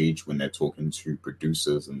same page when they're talking to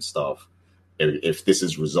producers and stuff, if this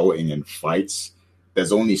is resulting in fights,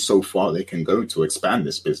 there's only so far they can go to expand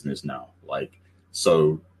this business now. Like,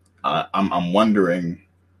 so I'm wondering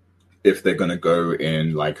if they're going to go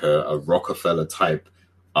in like a Rockefeller type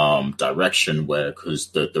direction, where, because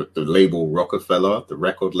the label Rockefeller, the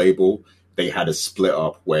record label, they had a split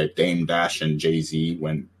up where Dame Dash and Jay-Z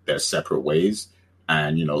went their separate ways.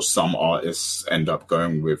 And, some artists end up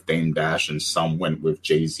going with Dame Dash and some went with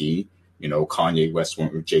Jay-Z. Kanye West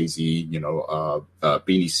went with Jay-Z.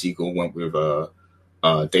 Beanie Siegel went with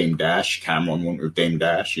Dame Dash. Cameron went with Dame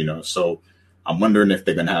Dash. So I'm wondering if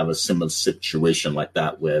they're going to have a similar situation like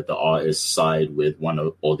that, where the artists side with one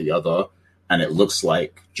or the other. And it looks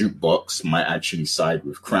like Jukebox might actually side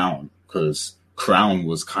with Crown, because Crown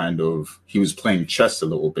was he was playing chess a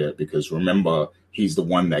little bit, because remember, he's the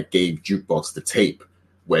one that gave Jukebox the tape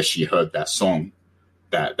where she heard that song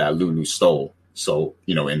that Lulu stole. So,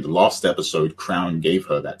 in the last episode, Crown gave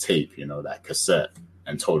her that tape, that cassette,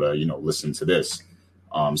 and told her, listen to this.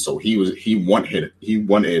 So he wanted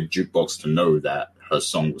Jukebox to know that her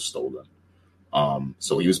song was stolen.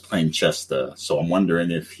 So he was playing chess there. So I'm wondering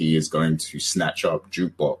if he is going to snatch up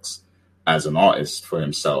Jukebox as an artist for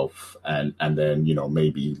himself, and then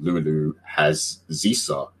maybe Lulu has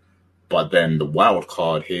Zisa. But then the wild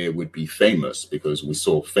card here would be Famous, because we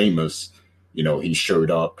saw Famous, he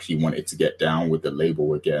showed up, he wanted to get down with the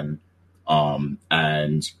label again.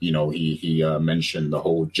 And he mentioned the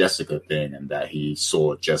whole Jessica thing, and that he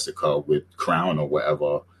saw Jessica with Crown or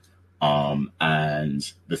whatever.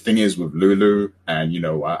 And the thing is with Lulu, and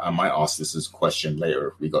I might ask this as a question later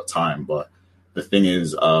if we got time, but the thing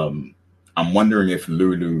is, I'm wondering if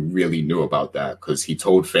Lulu really knew about that, because he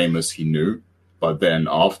told Famous he knew, but then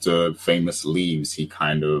after Famous leaves, he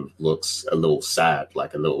kind of looks a little sad,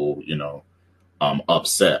 like a little,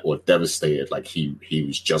 upset or devastated, like he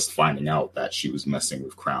was just finding out that she was messing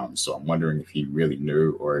with Crown. So I'm wondering if he really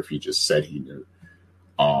knew, or if he just said he knew.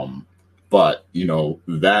 But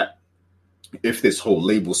that, if this whole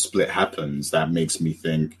label split happens, that makes me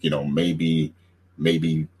think, maybe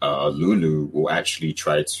Lulu will actually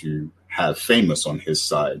try to have Famous on his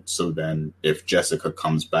side. So then if Jessica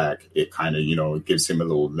comes back, it kind of, it gives him a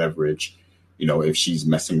little leverage, if she's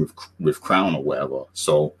messing with Crown or whatever.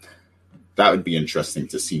 So that would be interesting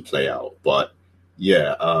to see play out. But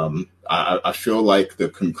yeah, I feel like the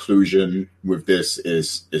conclusion with this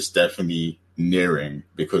is definitely nearing,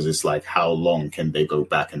 because it's like, how long can they go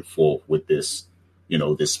back and forth with this,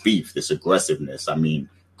 this beef, this aggressiveness? I mean,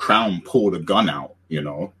 Crown pulled a gun out,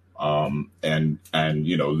 and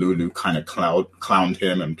Lulu kind of clowned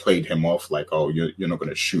him and played him off like, oh, you're not going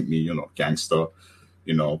to shoot me, you're not gangster,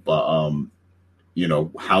 but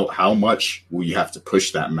how much will you have to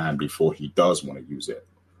push that man before he does want to use it,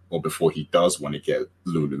 or before he does want to get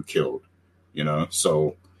Lulu killed,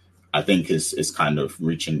 So I think it's kind of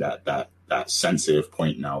reaching that sensitive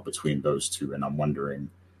point now between those two, and I'm wondering,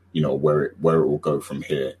 where it will go from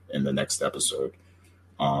here in the next episode.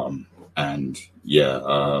 There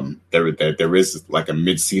is like a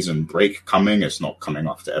mid-season break coming. It's not coming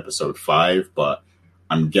after episode 5, but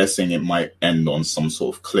I'm guessing it might end on some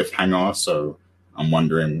sort of cliffhanger. So I'm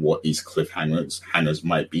wondering what these hangers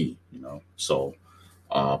might be, So,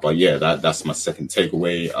 but yeah, that's my second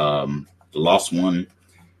takeaway. The last one,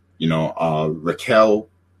 Raquel,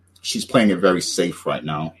 she's playing it very safe right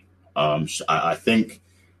now. I think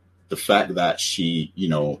the fact that she, you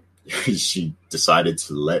know, she decided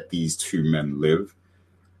to let these two men live.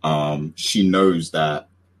 She knows that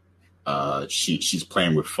she's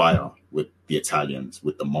playing with fire with the Italians,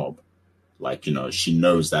 with the mob. Like, you know, she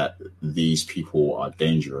knows that these people are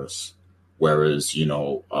dangerous, whereas, you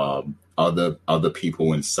know, other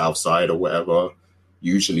people in Southside or whatever,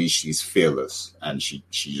 usually she's fearless and she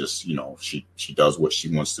just, you know, she does what she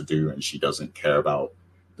wants to do and she doesn't care about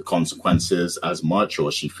the consequences as much,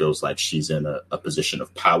 or she feels like she's in a position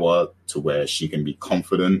of power to where she can be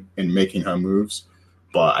confident in making her moves.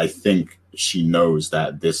 But I think she knows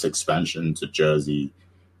that this expansion to Jersey,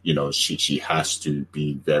 you know, she has to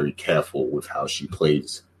be very careful with how she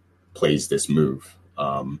plays this move.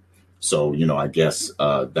 So, you know, I guess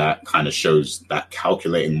that kind of shows that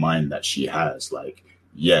calculating mind that she has. Like,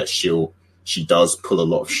 yeah, she does pull a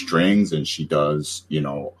lot of strings, and she does, you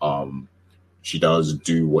know, she does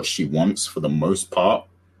do what she wants for the most part,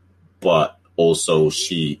 but also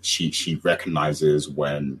she recognizes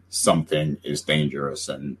when something is dangerous,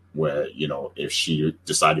 and where, you know, if she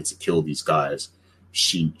decided to kill these guys,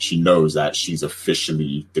 she knows that she's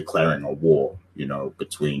officially declaring a war, you know,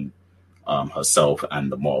 between herself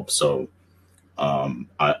and the mob. So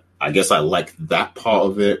I guess I like that part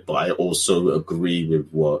of it, but I also agree with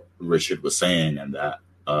what Richard was saying, and that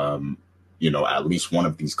you know, at least one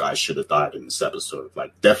of these guys should have died in this episode.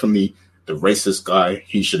 Like, definitely the racist guy,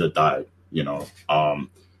 he should have died, you know,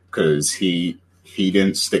 because he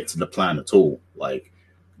didn't stick to the plan at all. Like,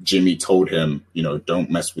 Jimmy told him, you know, don't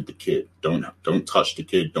mess with the kid, don't touch the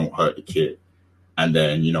kid, don't hurt the kid. And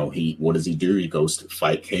then, you know, what does he do? He goes to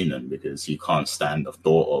fight Kanan because he can't stand the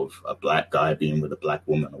thought of a black guy being with a black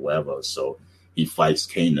woman or whatever. So he fights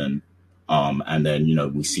Kanan. And then, you know,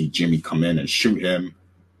 we see Jimmy come in and shoot him.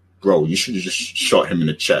 Bro, you should have just shot him in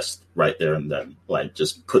the chest right there and then. Like,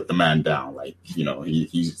 just put the man down. Like, you know,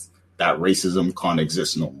 he's that racism can't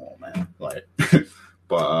exist no more, man. Like,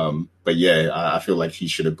 but yeah, I feel like he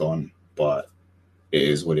should have gone, but it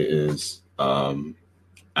is what it is. And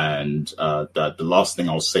the last thing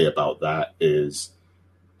I'll say about that is,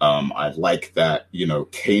 I like that, you know,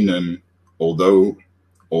 Kanan, although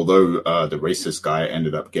the racist guy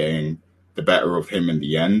ended up getting the better of him in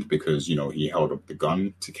the end because, you know, he held up the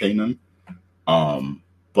gun to Kanan.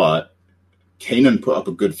 But Kanan put up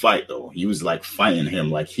a good fight, though. He was like fighting him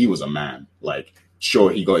like he was a man. Like, sure,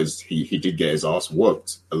 he did get his ass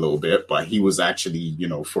whooped a little bit, but he was actually, you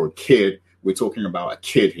know, for a kid, we're talking about a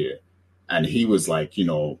kid here. And he was like, you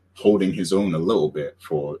know, holding his own a little bit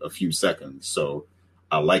for a few seconds. So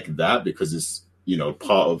I like that because it's, you know,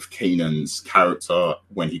 part of Kanan's character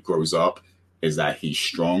when he grows up is that he's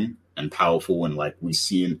strong and powerful. And like we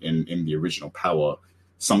see in the original Power,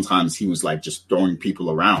 sometimes he was like just throwing people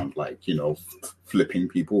around, like, you know, flipping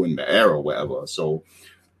people in the air or whatever. So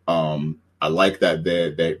I like that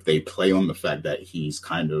they play on the fact that he's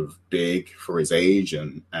kind of big for his age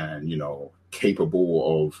and you know,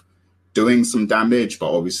 capable of doing some damage,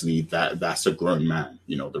 but obviously that's a grown man.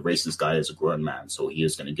 You know, the racist guy is a grown man, so he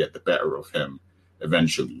is going to get the better of him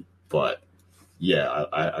eventually. But yeah,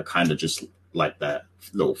 I kind of just like that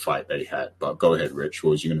little fight they had. But go ahead, Rich. What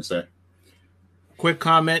was you going to say? Quick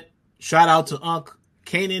comment. Shout out to Unc.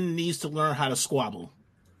 Kanan needs to learn how to squabble.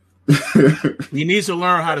 He needs to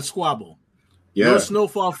learn how to squabble. Yeah. You're a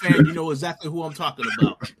Snowfall fan, you know exactly who I'm talking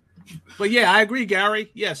about. But yeah, I agree,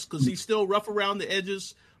 Gary. Yes, because he's still rough around the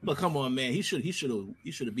edges. But come on, man, he should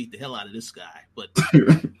have beat the hell out of this guy. But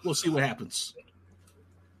we'll see what happens.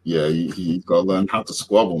 Yeah, he got to learn how to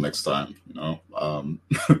squabble next time. You know,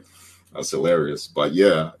 that's hilarious. But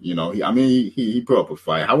yeah, you know, he put up a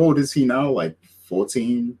fight. How old is he now? Like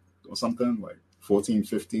 14 or something? Like 14,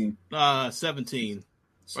 15? 17.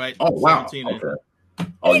 Right? Oh wow. 17. Okay.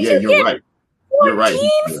 Oh yeah, you're right. You're right.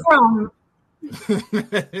 From?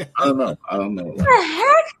 I don't know. What the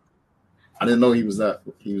heck? I didn't know he was that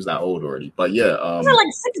old already. But yeah, Was it like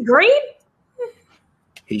 6th grade?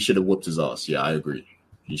 He should have whooped his ass. Yeah, I agree.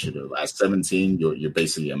 He should have. At 17, you're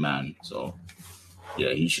basically a man. So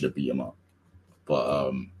yeah, he should have beat him up.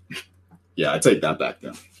 But yeah, I take that back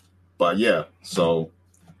then. But yeah, so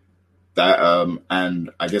that and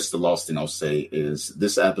I guess the last thing I'll say is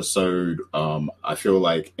this episode, I feel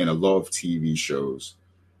like in a lot of TV shows,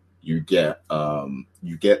 you get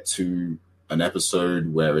to an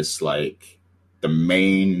episode where it's like the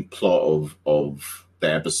main plot of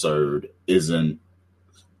the episode isn't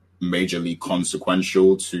majorly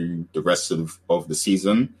consequential to the rest of the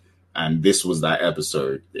season. And this was that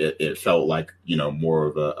episode. It felt like, you know, more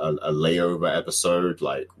of a layover episode,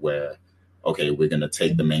 like where, okay, we're going to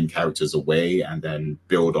take the main characters away and then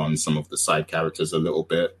build on some of the side characters a little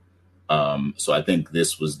bit. So I think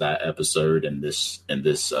this was that episode in this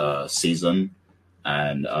season,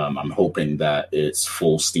 and I'm hoping that it's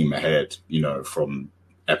full steam ahead. From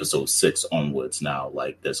episode 6 onwards. Now,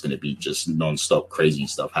 like, there's going to be just nonstop crazy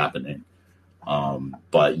stuff happening.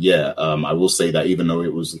 But yeah, I will say that even though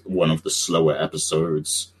it was one of the slower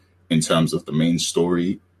episodes in terms of the main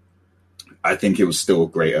story, I think it was still a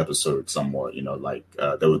great episode somewhat.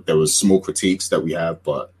 There was small critiques that we have,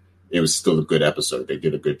 but it was still a good episode. They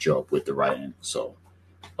did a good job with the writing, so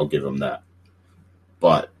I'll give them that.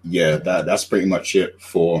 But yeah, that's pretty much it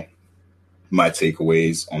for my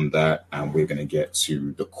takeaways on that. And we're going to get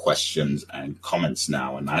to the questions and comments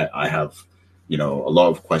now. And I have, a lot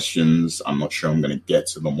of questions. I'm not sure I'm going to get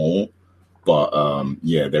to them all, but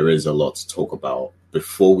yeah, there is a lot to talk about.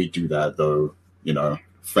 Before we do that, though,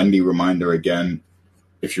 friendly reminder again,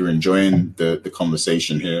 if you're enjoying the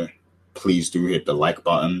conversation here, please do hit the like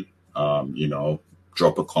button.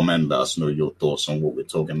 Drop a comment, let us know your thoughts on what we're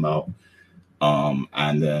talking about.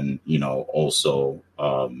 And then, also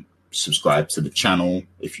subscribe to the channel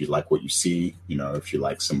if you like what you see, if you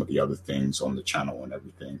like some of the other things on the channel and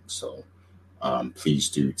everything. So please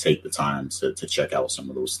do take the time to check out some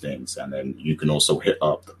of those things. And then you can also hit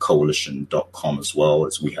up the coalition.com as well,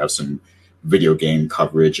 as we have some video game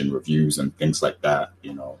coverage and reviews and things like that,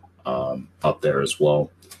 up there as well.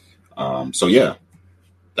 So yeah,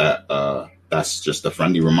 that's just a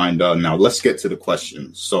friendly reminder. Now let's get to the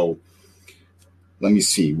questions. So let me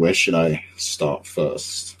see, where should I start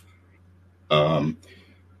first?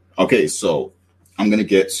 Okay, so I'm going to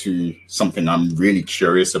get to something I'm really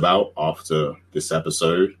curious about after this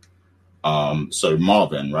episode. So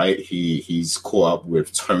Marvin, right? He's caught up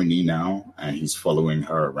with Tony now, and he's following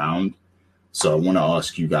her around. So I want to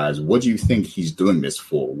ask you guys, what do you think he's doing this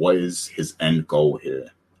for? What is his end goal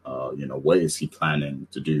here? What is he planning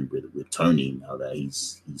to do with Tony now that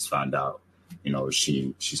he's found out,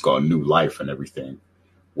 she's got a new life and everything?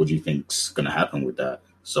 What do you think's going to happen with that?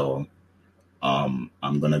 So I'm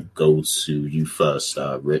going to go to you first,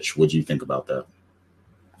 Rich. What do you think about that?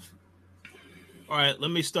 All right,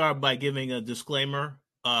 let me start by giving a disclaimer.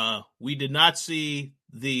 We did not see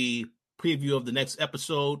the preview of the next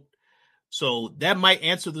episode, so that might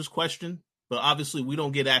answer this question, but obviously we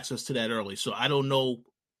don't get access to that early, so I don't know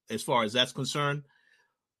as far as that's concerned.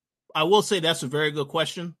 I will say that's a very good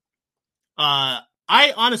question. I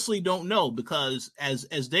honestly don't know, because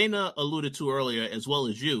as Dana alluded to earlier, as well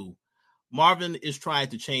as you, Marvin is trying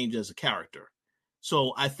to change as a character.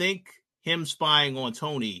 So I think him spying on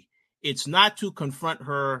Tony, it's not to confront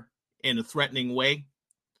her in a threatening way,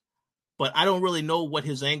 but I don't really know what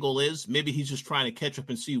his angle is. Maybe he's just trying to catch up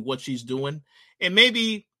and see what she's doing. And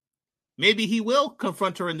maybe he will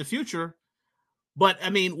confront her in the future. But I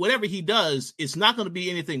mean, whatever he does, it's not going to be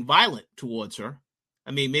anything violent towards her.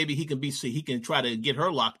 I mean, maybe he can try to get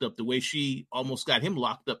her locked up the way she almost got him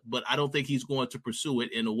locked up, but I don't think he's going to pursue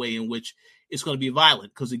it in a way in which it's going to be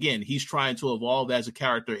violent, because again, he's trying to evolve as a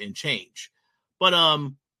character and change. But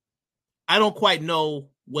I don't quite know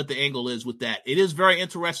what the angle is with that. It is very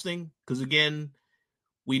interesting because, again,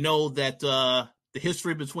 we know that the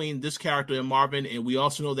history between this character and Marvin, and we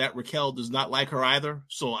also know that Raquel does not like her either.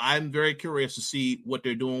 So I'm very curious to see what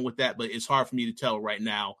they're doing with that, but it's hard for me to tell right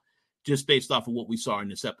now, just based off of what we saw in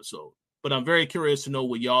this episode. But I'm very curious to know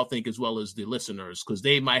what y'all think, as well as the listeners, because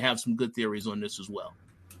they might have some good theories on this as well.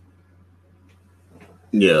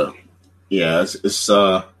 Yeah. It's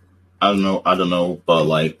I don't know, but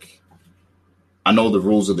like, I know the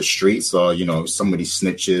rules of the streets are, if somebody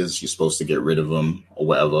snitches, you're supposed to get rid of them or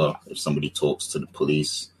whatever. If somebody talks to the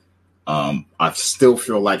police, I still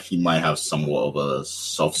feel like he might have somewhat of a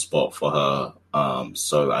soft spot for her.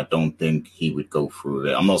 So I don't think he would go through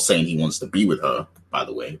it. I'm not saying he wants to be with her, by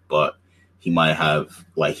the way, but he might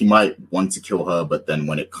want to kill her, but then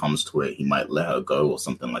when it comes to it, he might let her go or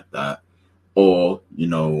something like that. Or,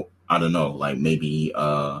 I don't know, like maybe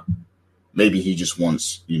he just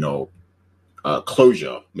wants,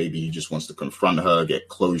 closure. Maybe he just wants to confront her, get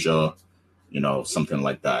closure, something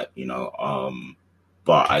like that,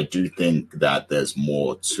 but I do think that there's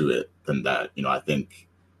more to it than that. I think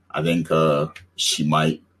she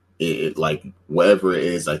might, like, whatever it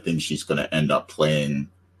is, I think she's going to end up playing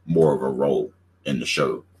more of a role in the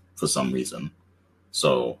show for some reason.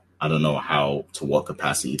 So I don't know to what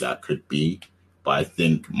capacity that could be, but I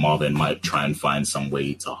think Marvin might try and find some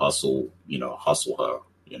way to hustle her,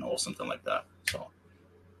 or something like that. So.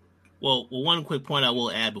 Well, one quick point I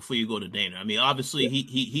will add before you go to Dana. I mean, obviously,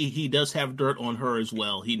 he does have dirt on her as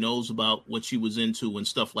well. He knows about what she was into and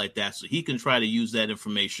stuff like that. So he can try to use that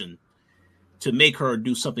information to make her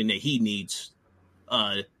do something that he needs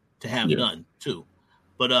to have done, too.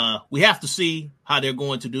 But we have to see how they're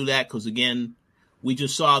going to do that because, again, we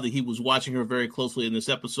just saw that he was watching her very closely in this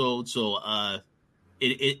episode. So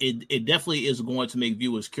it definitely is going to make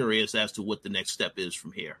viewers curious as to what the next step is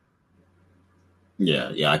from here.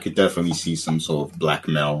 Yeah, I could definitely see some sort of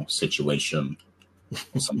blackmail situation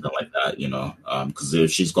or something like that, because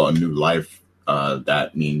if she's got a new life,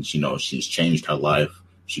 that means, she's changed her life.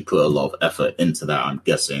 She put a lot of effort into that, I'm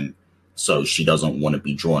guessing. So she doesn't want to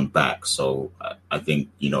be drawn back. So I think,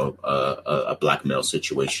 a blackmail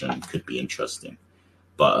situation could be interesting.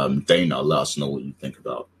 But Dana, let us know what you think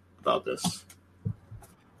about this.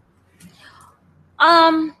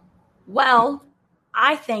 Well,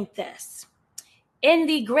 I think this. In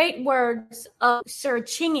the great words of Sir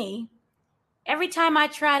Chingy, every time I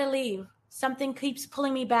try to leave, something keeps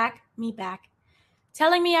pulling me back,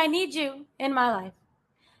 telling me I need you in my life.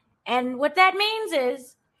 And what that means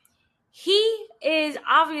is he is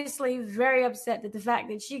obviously very upset that the fact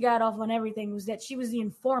that she got off on everything was that she was the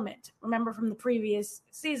informant, remember, from the previous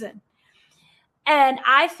season. And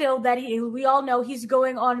I feel that we all know he's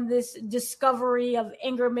going on this discovery of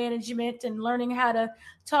anger management and learning how to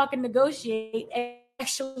talk and negotiate and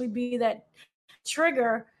actually be that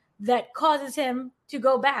trigger that causes him to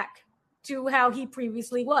go back to how he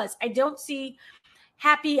previously was. I don't see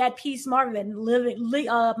happy at peace Marvin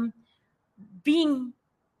being,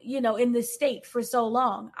 in this state for so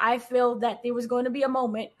long. I feel that there was going to be a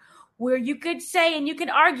moment where you could say and you can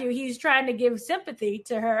argue he's trying to give sympathy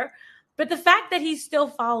to her, but the fact that he's still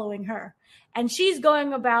following her and she's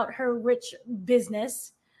going about her rich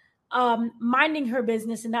business, minding her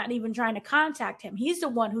business and not even trying to contact him. He's the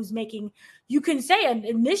one who's making, you can say, and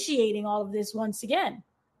initiating all of this once again,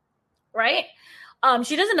 right?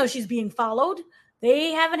 She doesn't know she's being followed.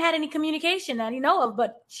 They haven't had any communication that you know of,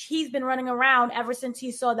 but he's been running around ever since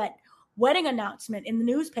he saw that wedding announcement in the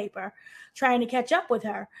newspaper trying to catch up with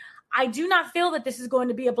her. I do not feel that this is going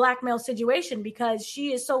to be a blackmail situation because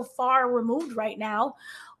she is so far removed right now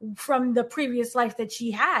from the previous life that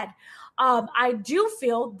she had. I do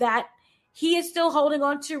feel that he is still holding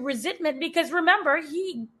on to resentment because, remember,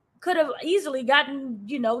 he could have easily gotten,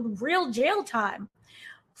 real jail time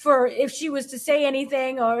for if she was to say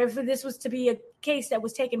anything or if this was to be a case that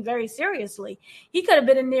was taken very seriously. He could have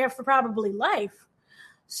been in there for probably life.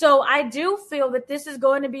 So I do feel that this is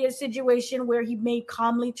going to be a situation where he may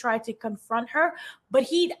calmly try to confront her, but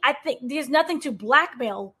I think there's nothing to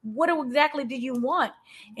blackmail. What exactly do you want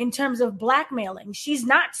in terms of blackmailing? She's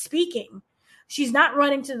not speaking. She's not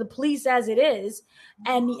running to the police as it is.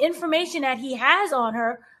 And the information that he has on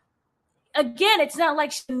her, again, it's not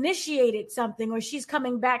like she initiated something or she's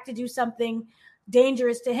coming back to do something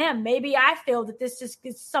dangerous to him. Maybe I feel that this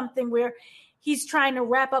is something where he's trying to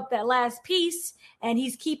wrap up that last piece and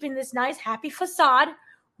he's keeping this nice, happy facade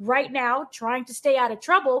right now, trying to stay out of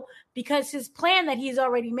trouble because his plan that he's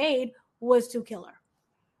already made was to kill her.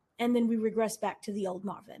 And then we regress back to the old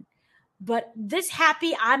Marvin. But this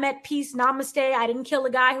happy, I'm at peace, namaste, I didn't kill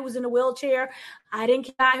a guy who was in a wheelchair, I didn't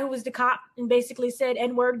kill a guy who was the cop and basically said,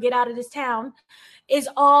 N-word, get out of this town, is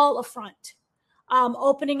all a front.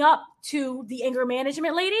 Opening up to the anger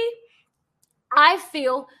management lady, I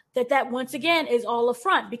feel that once again is all a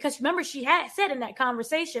front because remember she had said in that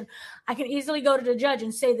conversation, I can easily go to the judge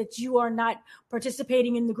and say that you are not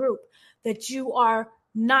participating in the group, that you are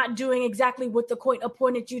not doing exactly what the court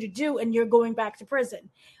appointed you to do and you're going back to prison.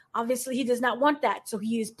 Obviously he does not want that. So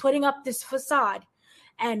he is putting up this facade.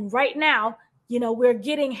 And right now, we're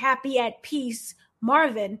getting happy at peace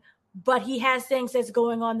Marvin, but he has things that's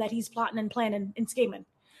going on that he's plotting and planning and scheming.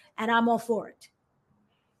 And I'm all for it.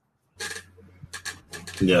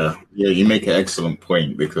 Yeah, you make an excellent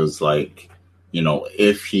point because,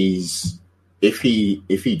 if he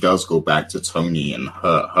does go back to Tony and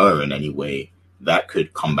hurt her in any way, that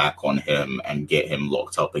could come back on him and get him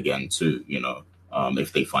locked up again too.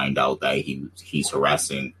 If they find out that he's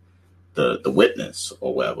harassing the witness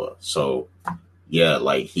or whatever. So, yeah,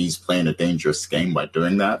 he's playing a dangerous game by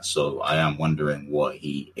doing that. So I am wondering what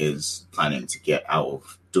he is planning to get out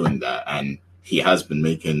of doing that. And he has been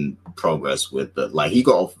making progress with he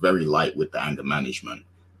got off very light with the anger management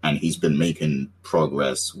and he's been making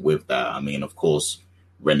progress with that. I mean, of course,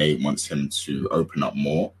 Renee wants him to open up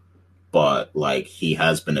more, but he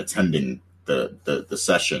has been attending the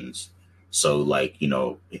sessions. So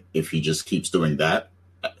if he just keeps doing that,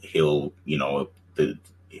 he'll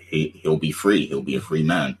be free. He'll be a free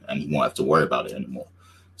man and he won't have to worry about it anymore.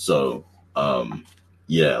 So, I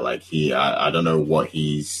don't know what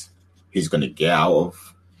he's going to get out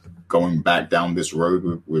of going back down this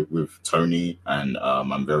road with Tony. And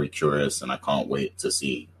I'm very curious and I can't wait to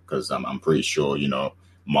see because I'm pretty sure,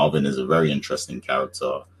 Marvin is a very interesting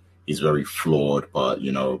character. He's very flawed, but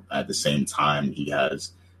at the same time, he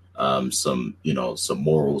has some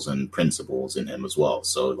morals and principles in him as well.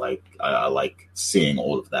 So like I like seeing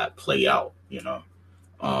all of that play out.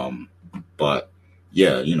 But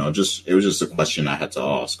yeah, it was just a question I had to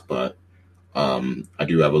ask. But I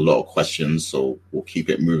do have a lot of questions, so we'll keep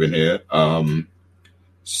it moving here.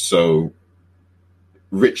 So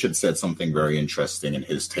Richard said something very interesting in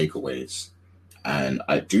his takeaways, and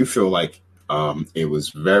I do feel like it was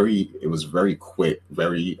very quick,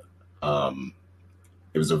 it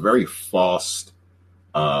was a very fast,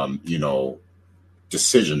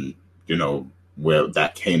 decision, where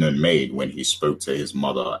that Kanan made when he spoke to his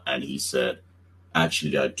mother and he said,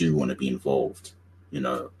 actually, I do want to be involved,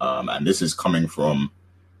 and this is coming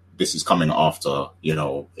after,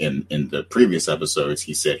 in the previous episodes,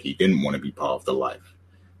 he said he didn't want to be part of the life,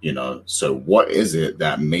 so what is it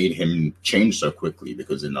that made him change so quickly?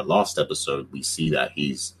 Because in the last episode, we see that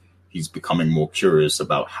he's becoming more curious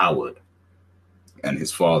about Howard and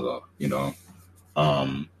his father,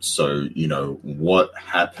 so, what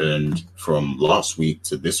happened from last week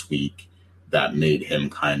to this week that made him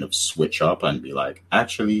kind of switch up and be like,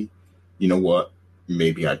 actually, you know what,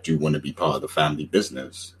 maybe I do want to be part of the family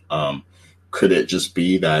business. Could it just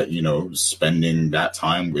be that, spending that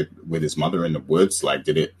time with his mother in the woods, like,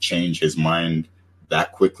 did it change his mind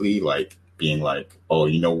that quickly? Like being like, oh,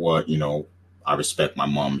 you know what, I respect my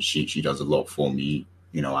mom. She does a lot for me.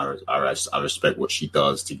 I respect what she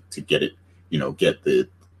does to get it,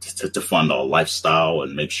 to fund our lifestyle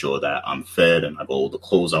and make sure that I'm fed and I got all the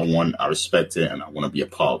clothes I want. I respect it and I want to be a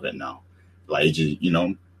part of it now. Like,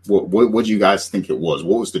 what do you guys think it was?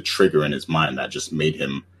 What was the trigger in his mind that just made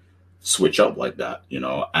him switch up like that?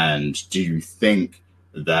 And do you think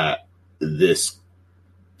that he's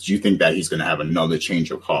going to have another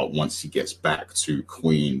change of heart once he gets back to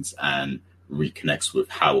Queens and reconnects with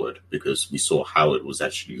Howard? Because we saw Howard was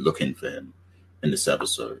actually looking for him in this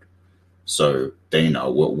episode. So Dana,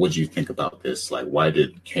 what do you think about this? Like, why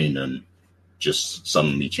did Kanan just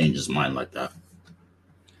suddenly change his mind like that?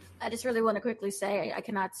 I just really want to quickly say I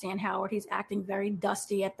cannot stand Howard. He's acting very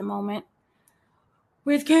dusty at the moment.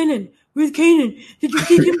 Where's Kanan? Where's Kanan? Did you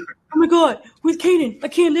see him? Oh my God, where's Kanan? I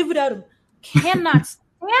can't live without him. Cannot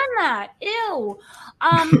stand that. Ew.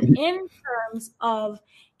 In terms of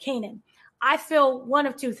Kanan, I feel one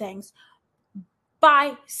of two things.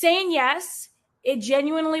 By saying yes, it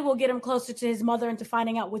genuinely will get him closer to his mother and to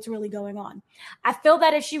finding out what's really going on. I feel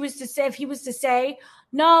that if he was to say,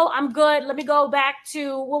 no, I'm good, let me go back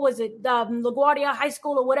to, what was it, LaGuardia High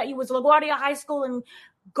School or whatever. He was LaGuardia High School and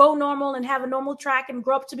go normal and have a normal track and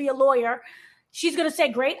grow up to be a lawyer. She's going to say,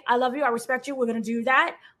 great, I love you, I respect you, we're going to do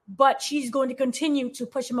that. But she's going to continue to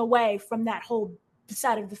push him away from that whole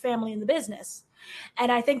side of the family and the business.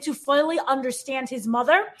 And I think to fully understand his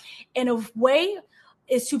mother in a way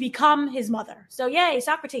is to become his mother. So yay,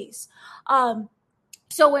 Socrates.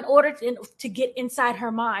 So in order to get inside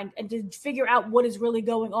her mind and to figure out what is really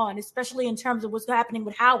going on, especially in terms of what's happening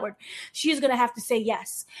with Howard, she's going to have to say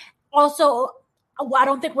yes. Also, I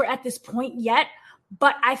don't think we're at this point yet,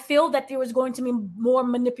 but I feel that there was going to be more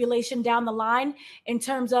manipulation down the line in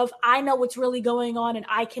terms of, I know what's really going on and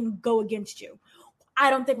I can go against you. I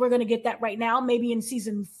don't think we're going to get that right now, maybe in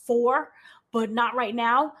season 4, but not right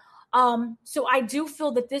now. So I do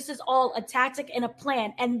feel that this is all a tactic and a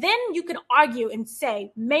plan. And then you can argue and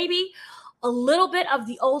say maybe a little bit of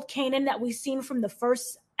the old Kanan that we've seen from the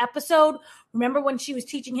first episode, remember when she was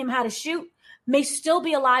teaching him how to shoot, may still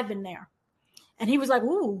be alive in there. And he was like,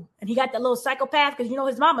 ooh, and he got that little psychopath because,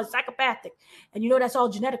 his mama's psychopathic and that's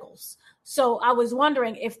all geneticals. So I was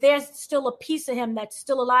wondering if there's still a piece of him that's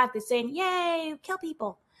still alive that's saying, yay, kill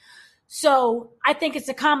people. So I think it's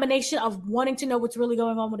a combination of wanting to know what's really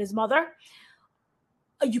going on with his mother.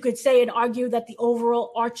 You could say and argue that the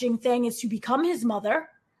overall arching thing is to become his mother.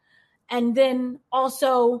 And then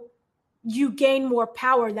also you gain more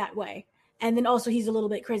power that way. And then also he's a little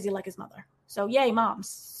bit crazy like his mother. So yay, moms,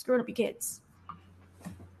 screwing up your kids.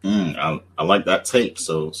 I like that take.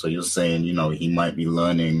 So you're saying, he might be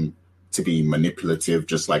learning to be manipulative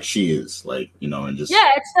just like she is, like, and just...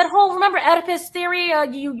 Yeah, it's that whole, remember Oedipus theory,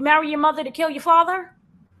 you marry your mother to kill your father?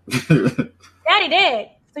 Daddy did.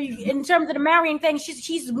 So in terms of the marrying thing,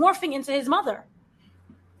 she's morphing into his mother.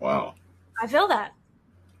 Wow. I feel that.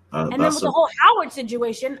 And then with the whole Howard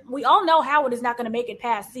situation, we all know Howard is not going to make it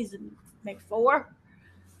past season maybe 4.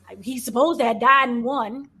 He's supposed to have died in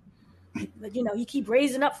 1. But, you keep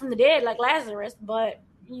raising up from the dead like Lazarus, but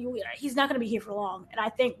he's not going to be here for long. And I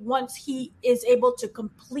think once he is able to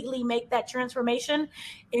completely make that transformation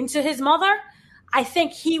into his mother, I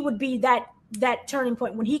think he would be that that turning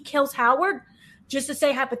point. When he kills Howard, just to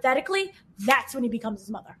say hypothetically, that's when he becomes his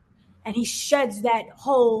mother. And he sheds that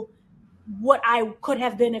whole what I could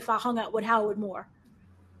have been if I hung out with Howard more.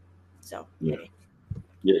 So yeah,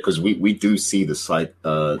 because we do see the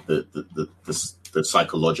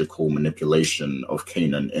psychological manipulation of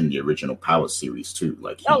Kanan in the original Power series too.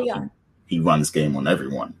 Like he runs game on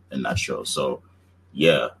everyone in that show. So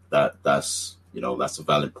yeah, that's that's a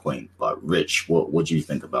valid point. But Rich, what do you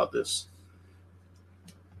think about this?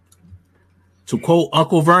 To quote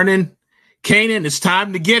Uncle Vernon, Kanan, it's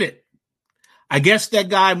time to get it. I guess that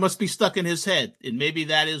guy must be stuck in his head, and maybe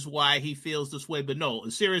that is why he feels this way. But no,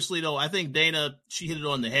 seriously, though, I think Dana, she hit it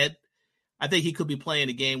on the head. I think he could be playing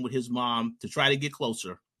a game with his mom to try to get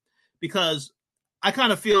closer, because I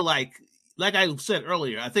kind of feel like I said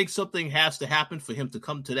earlier, I think something has to happen for him to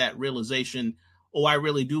come to that realization, oh, I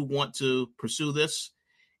really do want to pursue this.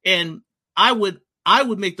 And I would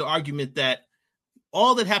make the argument that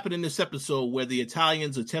all that happened in this episode where the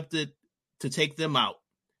Italians attempted to take them out,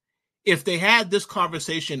 if they had this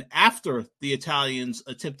conversation after the Italians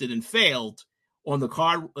attempted and failed on the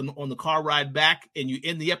car ride back, and you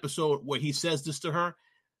end the episode where he says this to her,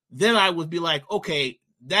 then I would be like, okay,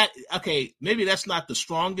 maybe that's not the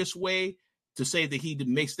strongest way to say that he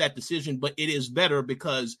makes that decision, but it is better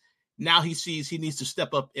because now he sees he needs to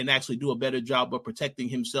step up and actually do a better job of protecting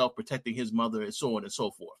himself, protecting his mother, and so on and so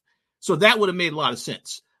forth. So that would have made a lot of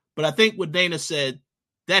sense. But I think what Dana said,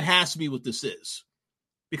 that has to be what this is.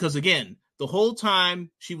 Because again, the whole time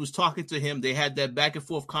she was talking to him, they had that back and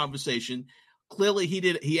forth conversation. Clearly he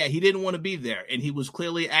didn't want to be there, and he was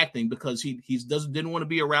clearly acting because he didn't want to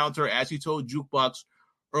be around her, as he told Jukebox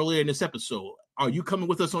earlier in this episode. Are you coming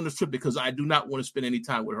with us on this trip? Because I do not want to spend any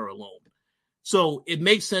time with her alone. So it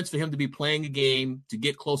makes sense for him to be playing a game to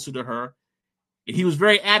get closer to her. And he was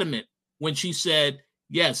very adamant when she said,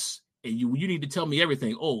 yes, and you need to tell me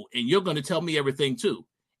everything. Oh, and you're going to tell me everything too.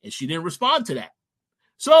 And she didn't respond to that.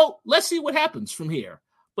 So let's see what happens from here.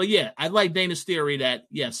 But yeah, I like Dana's theory that,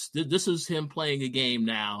 yes, this is him playing a game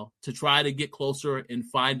now to try to get closer and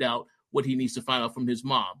find out what he needs to find out from his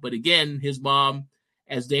mom. But again, his mom,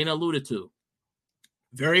 as Dana alluded to,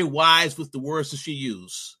 very wise with the words that she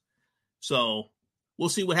used. So we'll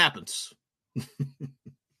see what happens.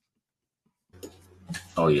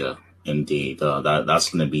 Oh, yeah, indeed. That's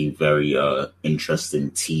going to be very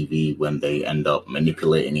interesting TV when they end up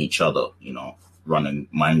manipulating each other, running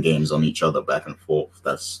mind games on each other back and forth.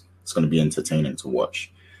 It's going to be entertaining to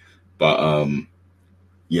watch. But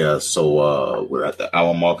yeah, so we're at the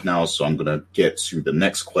hour mark now, so I'm going to get to the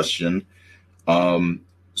next question.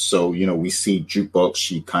 So, we see Jukebox,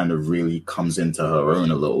 she kind of really comes into her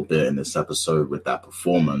own a little bit in this episode with that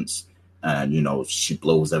performance. And, she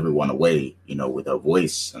blows everyone away, with her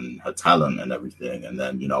voice and her talent and everything. And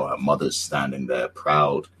then, her mother's standing there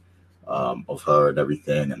proud of her and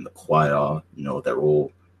everything. And the choir, they're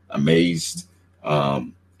all amazed.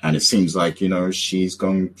 And it seems like, she's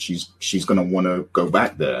going to want to go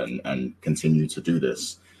back there and continue to do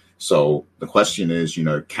this. So the question is,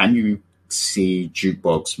 can you see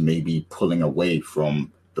Jukebox maybe pulling away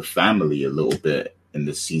from the family a little bit in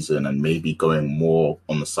this season and maybe going more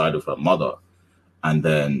on the side of her mother? And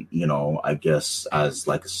then, I guess as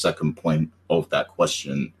like a second point of that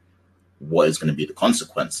question, what is going to be the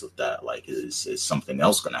consequence of that? Like, is something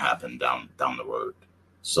else going to happen down the road?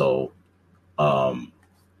 So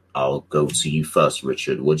I'll go to you first,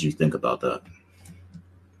 Richard. What do you think about that?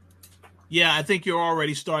 Yeah, I think you're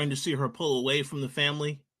already starting to see her pull away from the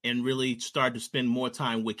family and really start to spend more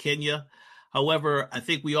time with Kenya. However, I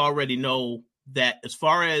think we already know that as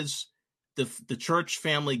far as the church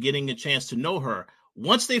family getting a chance to know her,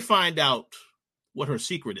 once they find out what her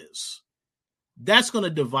secret is, that's going to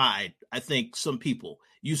divide, I think, some people.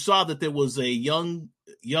 You saw that there was a young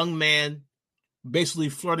man basically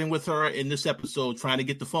flirting with her in this episode, trying to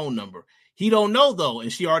get the phone number. He don't know, though,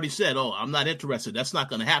 and she already said, oh, I'm not interested. That's not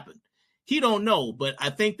going to happen. He don't know, but I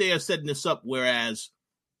think they are setting this up, whereas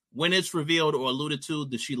when it's revealed or alluded to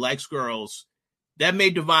that she likes girls, that may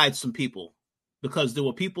divide some people, because there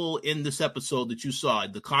were people in this episode that you saw,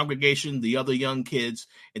 the congregation, the other young kids,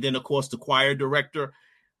 and then, of course, the choir director.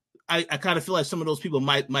 I kind of feel like some of those people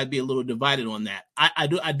might be a little divided on that. I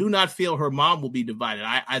do not feel her mom will be divided.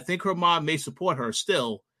 I think her mom may support her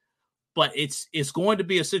still, but it's going to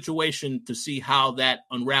be a situation to see how that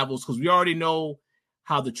unravels, because we already know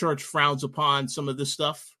how the church frowns upon some of this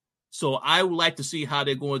stuff. So I would like to see how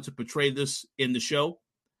they're going to portray this in the show.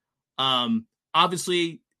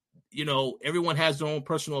 Obviously, everyone has their own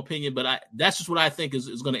personal opinion, but that's just what I think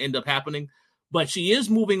is going to end up happening. But she is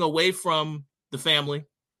moving away from the family.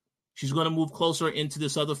 she's going to move closer into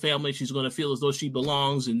this other family. She's going to feel as though she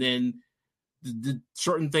belongs, and then the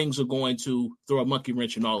certain things are going to throw a monkey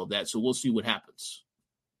wrench in all of that. So we'll see what happens.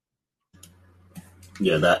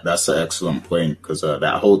 Yeah, that's an excellent point, because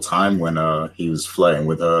that whole time when he was flirting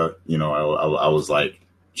with her, you know, I was like,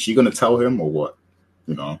 is she gonna tell him or what?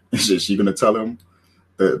 You know, is she gonna tell him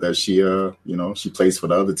that she you know, she plays for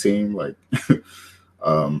the other team? Like,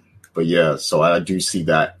 but yeah, so I do see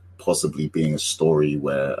that possibly being a story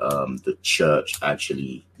where the church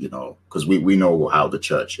actually, you know, because we know how the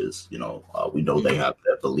church is, you know, we know they have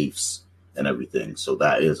their beliefs and everything, so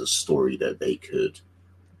that is a story that they could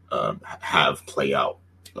have play out,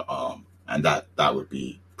 and that would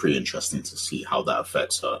be pretty interesting to see how that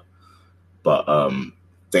affects her. But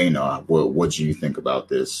Dana, what do you think about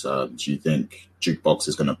this? Do you think Jukebox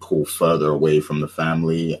is going to pull further away from the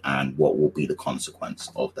family, and what will be the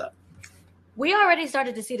consequence of that? We already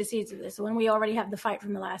started to see the seeds of this. When we already have the fight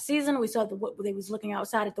from the last season, we saw they was looking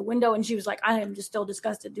outside at the window, and she was like, I am just still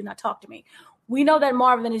disgusted. Do not talk to me. We know that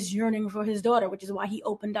Marvin is yearning for his daughter, which is why he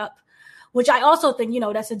opened up. Which I also think, you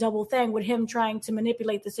know, that's a double thing with him trying to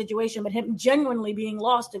manipulate the situation, but him genuinely being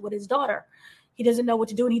lost with his daughter. He doesn't know what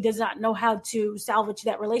to do, and he does not know how to salvage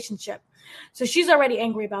that relationship. So she's already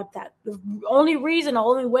angry about that. The only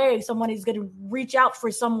way someone is going to reach out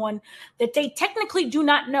for someone that they technically do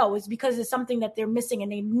not know is because it's something that they're missing,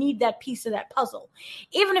 and they need that piece of that puzzle.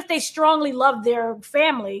 Even if they strongly love their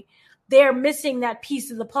family, they're missing that piece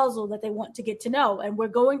of the puzzle that they want to get to know. And we're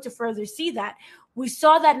going to further see that. We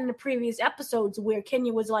saw that in the previous episodes where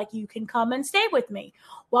Kenya was like, you can come and stay with me.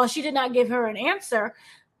 While she did not give her an answer,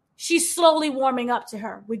 she's slowly warming up to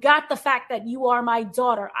her. We got the fact that you are my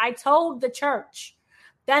daughter. I told the church.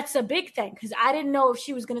 That's a big thing, because I didn't know if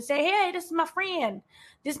she was going to say, hey, this is my friend.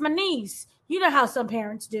 This is my niece. You know how some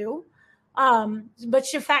parents do. But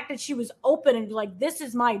the fact that she was open and like, this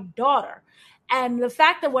is my daughter. And the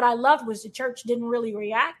fact that what I loved was the church didn't really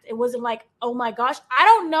react. It wasn't like, oh my gosh. I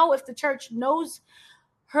don't know if the church knows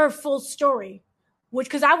her full story,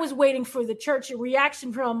 because I was waiting for the church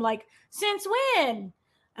reaction from like, since when?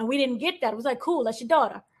 And we didn't get that. It was like, cool, that's your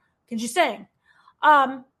daughter. Can you sing?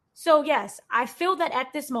 So yes, I feel that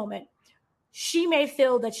at this moment, she may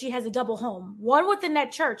feel that she has a double home, one within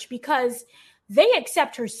that church, because they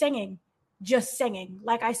accept her singing, just singing.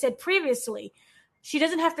 Like I said previously, she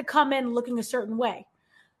doesn't have to come in looking a certain way.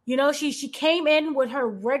 You know, she came in with her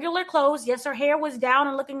regular clothes. Yes, her hair was down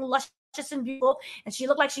and looking luscious and beautiful, and she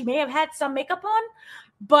looked like she may have had some makeup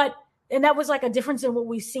on, and that was like a difference in what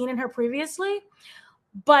we've seen in her previously.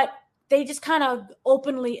 But they just kind of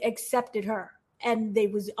openly accepted her, and they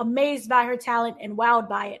was amazed by her talent and wowed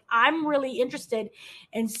by it. I'm really interested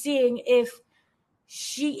in seeing if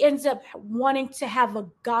she ends up wanting to have a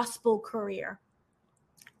gospel career.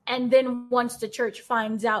 And then once the church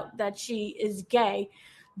finds out that she is gay,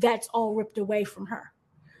 that's all ripped away from her.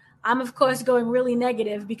 I'm, of course, going really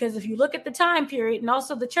negative, because if you look at the time period and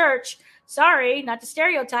also the church, sorry, not to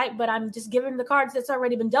stereotype, but I'm just giving the cards that's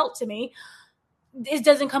already been dealt to me. It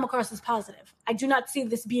doesn't come across as positive. I do not see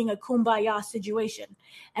this being a kumbaya situation.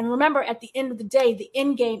 And remember, at the end of the day, the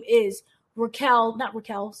end game is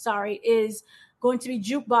is going to be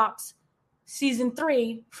Jukebox season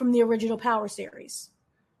 3 from the original Power series,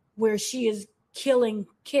 where she is killing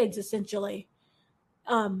kids, essentially.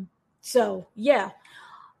 So, yeah.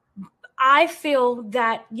 I feel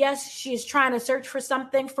that, yes, she is trying to search for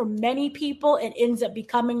something for many people and ends up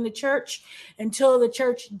becoming the church until the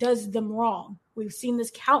church does them wrong. We've seen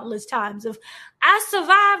this countless times of, I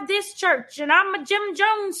survived this church and I'm a Jim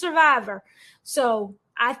Jones survivor. So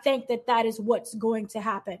I think that is what's going to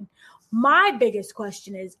happen. My biggest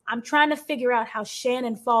question is, I'm trying to figure out how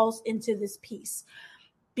Shannon falls into this piece,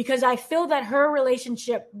 because I feel that her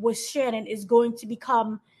relationship with Shannon is going to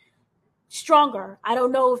become stronger. I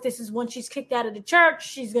don't know if this is when she's kicked out of the church,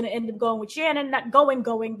 she's going to end up going with Shannon, not going,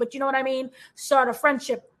 but you know what I mean? Start a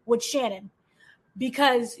friendship with Shannon,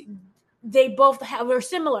 because they both are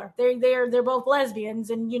similar. They're both lesbians,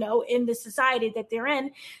 and you know, in the society that they're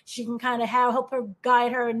in, she can kind of help her,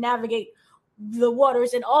 guide her, and navigate the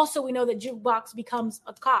waters. And also, we know that Jukebox becomes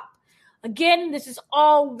a cop. Again, this is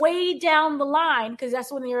all way down the line, because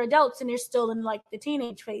that's when they're adults and they're still in like the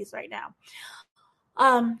teenage phase right now.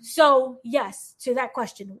 So yes, to that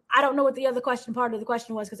question. I don't know what the other part of the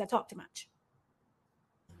question was, because I talked too much.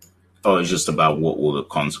 Oh, it's just about what will the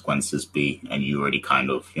consequences be, and you already kind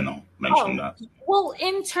of, mentioned that. Well,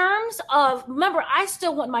 in terms of, remember, I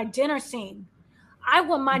still want my dinner scene. I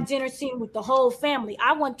want my dinner scene with the whole family.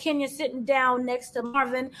 I want Kenya sitting down next to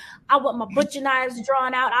Marvin. I want my butcher knives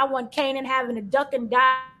drawn out. I want Kanan having a duck and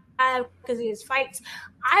dive because of his fights.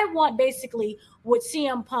 I want basically what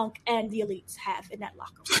CM Punk and the Elites have in that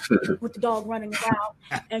locker room with the dog running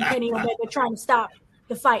around and Kenny Omega trying to stop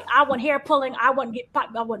the fight. I want hair pulling. I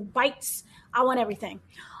want bites. I want everything.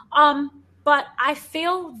 But I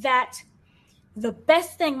feel that the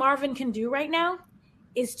best thing Marvin can do right now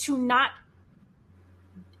is to not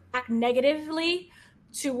act negatively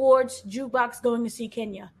towards Jukebox going to see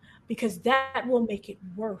Kenya, because that will make it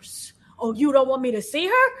worse. Oh, you don't want me to see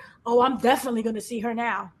her? Oh, I'm definitely going to see her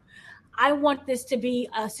now. I want this to be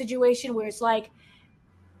a situation where it's like,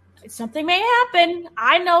 something may happen.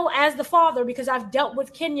 I know as the father, because I've dealt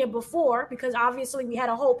with Kenya before, because obviously we had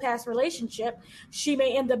a whole past relationship. She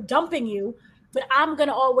may end up dumping you, but I'm going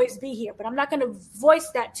to always be here. But I'm not going to voice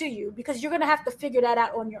that to you, because you're going to have to figure that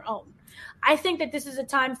out on your own. I think that this is a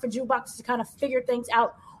time for Jukebox to kind of figure things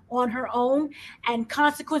out on her own, and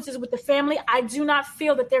consequences with the family. I do not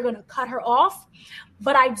feel that they're going to cut her off,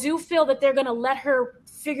 but I do feel that they're going to let her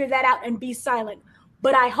figure that out and be silent.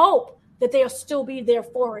 But I hope that they'll still be there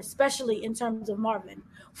for her, especially in terms of Marvin,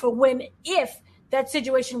 for if that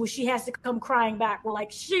situation where she has to come crying back, well,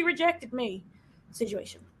 like, she rejected me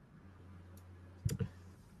situation.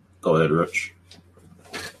 Go ahead, Rich.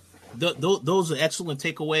 Those are excellent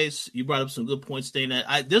takeaways. You brought up some good points, Dana.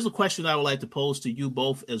 There's a question I would like to pose to you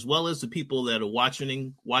both, as well as the people that are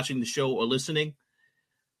watching the show or listening.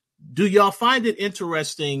 Do y'all find it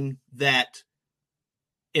interesting that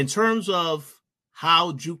in terms of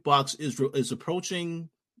how Jukebox is approaching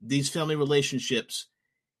these family relationships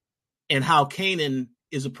and how Kanan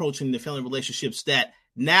is approaching the family relationships, that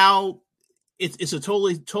now it's a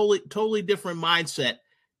totally different mindset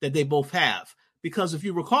that they both have? Because if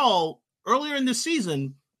you recall, earlier in this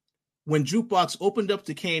season, when Jukebox opened up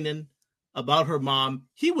to Kanan about her mom,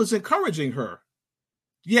 he was encouraging her.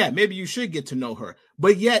 Yeah, maybe you should get to know her.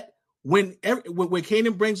 But yet, when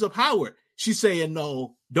Kanan brings up Howard, she's saying,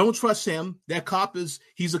 no, don't trust him. That cop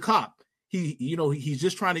he's a cop. He's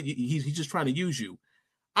just trying to use you.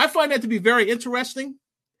 I find that to be very interesting.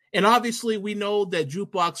 And obviously, we know that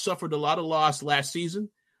Jukebox suffered a lot of loss last season,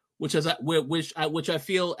 which I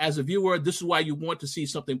feel as a viewer, this is why you want to see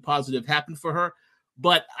something positive happen for her.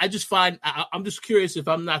 But I'm just curious if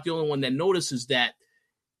I'm not the only one that notices that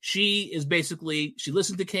she listened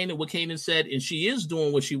to Kanan, what Kanan said, and she is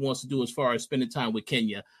doing what she wants to do as far as spending time with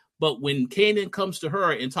Kenya. But when Kanan comes to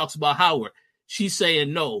her and talks about Howard, she's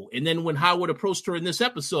saying no. And then when Howard approached her in this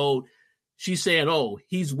episode, she's saying, oh,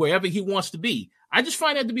 he's wherever he wants to be. I just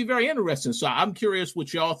find that to be very interesting. So I'm curious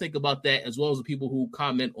what y'all think about that, as well as the people who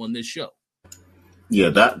comment on this show. Yeah,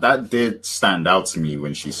 that did stand out to me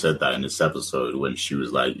when she said that in this episode, when she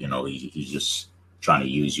was like, he's just trying to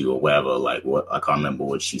use you or whatever. Like, what, I can't remember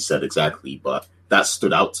what she said exactly, but that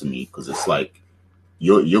stood out to me, because it's like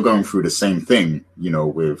you're going through the same thing,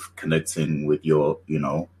 with connecting with your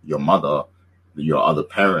mother, your other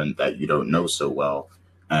parent that you don't know so well.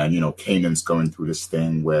 And, Kanan's going through this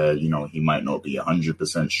thing where, he might not be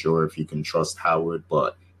 100% sure if he can trust Howard,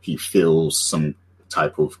 but he feels some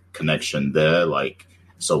type of connection there. Like,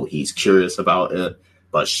 so he's curious about it,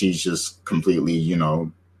 but she's just completely,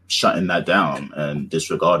 shutting that down and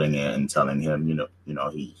disregarding it and telling him,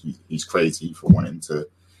 he's crazy for wanting to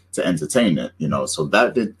entertain it, So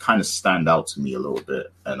that did kind of stand out to me a little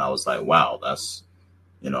bit. And I was like, wow, that's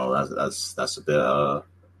a bit,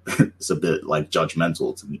 it's a bit like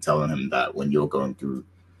judgmental to be telling him that when you're going through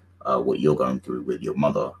what you're going through with your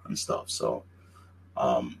mother and stuff. So,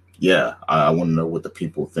 I want to know what the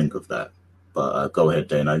people think of that. But go ahead,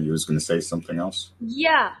 Dana. You was going to say something else?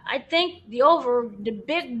 Yeah, I think the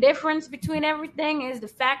big difference between everything is the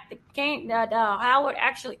fact that Howard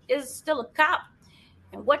actually is still a cop.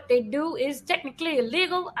 And what they do is technically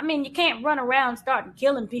illegal. I mean, you can't run around starting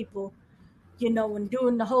killing people, and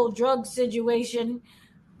doing the whole drug situation.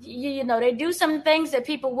 They do some things that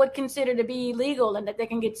people would consider to be illegal and that they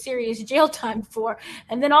can get serious jail time for.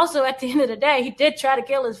 And then also at the end of the day, he did try to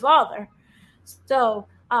kill his father. So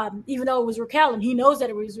even though it was Raquel, and he knows that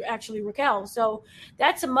it was actually Raquel. So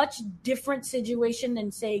that's a much different situation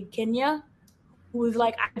than, say, Kenya, who was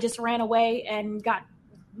like, I just ran away and got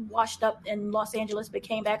washed up in Los Angeles, but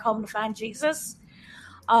came back home to find Jesus.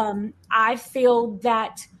 I feel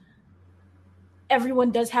that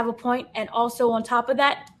everyone does have a point. And also on top of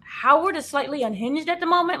that, Howard is slightly unhinged at the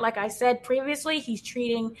moment. Like I said previously, he's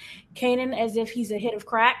treating Kanan as if he's a hit of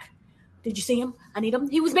crack. Did you see him? I need him.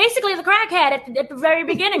 He was basically the crackhead at the very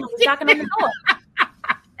beginning. He was knocking on the door.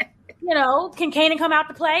 Can Kanan come out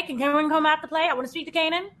to play? Can Cameron come out to play? I want to speak to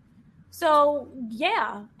Kanan. So,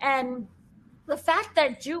 yeah. And the fact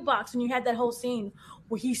that Jukebox, when you had that whole scene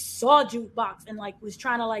where he saw Jukebox and like was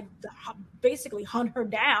trying to like basically hunt her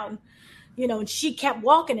down, you know, and she kept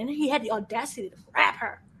walking and he had the audacity to grab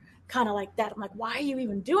her kind of like that. I'm like, why are you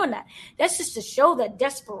even doing that? That's just to show that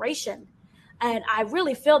desperation. And I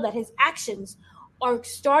really feel that his actions are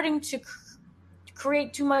starting to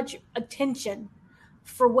create too much attention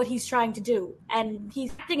for what he's trying to do. And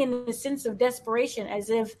he's acting in a sense of desperation as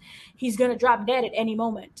if he's going to drop dead at any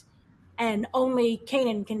moment. And only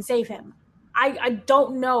Kanan can save him. I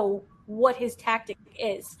don't know what his tactic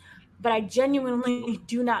is, but I genuinely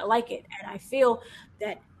do not like it. And I feel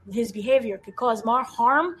that his behavior could cause more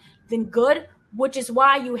harm than good, which is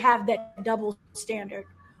why you have that double standard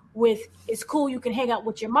with it's cool you can hang out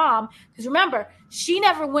with your mom. Because remember, she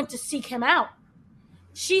never went to seek him out.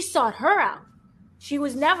 She sought her out. She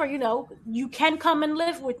was never, you know, you can come and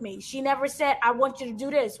live with me. She never said, I want you to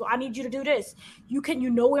do this. Well, I need you to do this. You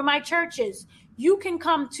know where my church is. You can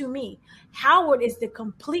come to me. Howard is the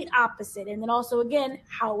complete opposite. And then also, again,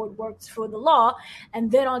 Howard works for the law. And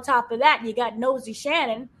then on top of that, you got nosy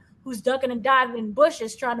Shannon, who's ducking and diving in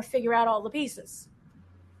bushes trying to figure out all the pieces.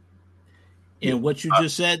 And what you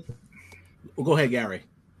just said, well, go ahead, Gary.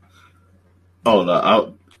 Oh,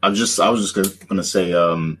 no, I was just gonna say,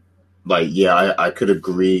 like, yeah, I could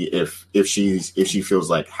agree if she feels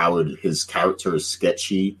like Howard, his character is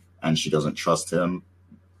sketchy and she doesn't trust him,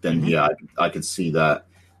 then yeah, I could see that.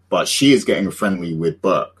 But she is getting friendly with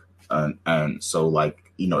Burke, and so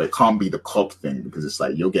like, you know, it can't be the cop thing because it's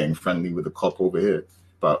like you're getting friendly with the cop over here.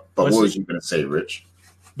 But what was you gonna say, Rich?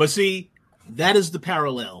 But see, that is the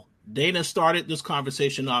parallel. Dana started this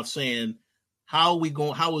conversation off saying, how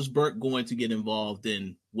is Burke going to get involved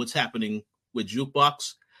in what's happening with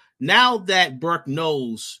Jukebox? Now that Burke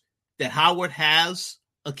knows that Howard has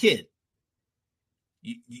a kid,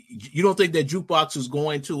 you don't think that Jukebox is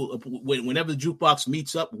going to, whenever the Jukebox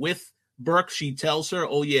meets up with Burke, she tells her,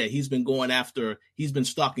 oh yeah, he's been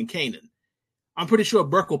stalking Kanan. I'm pretty sure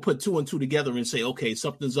Burke will put 2 and 2 together and say, okay,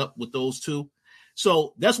 something's up with those two.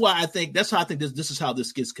 So that's how I think this is how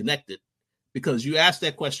this gets connected. Because you asked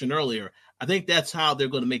that question earlier. I think that's how they're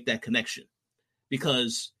going to make that connection.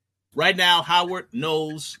 Because right now, Howard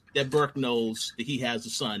knows that Burke knows that he has a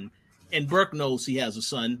son, and Burke knows he has a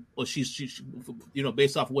son, or she's you know,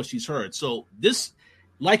 based off of what she's heard. So this,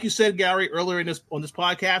 like you said, Gary, earlier on this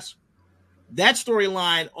podcast, that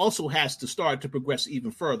storyline also has to start to progress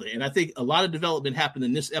even further. And I think a lot of development happened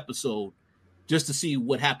in this episode just to see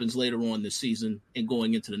what happens later on this season and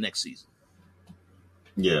going into the next season.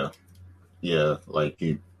 Yeah, like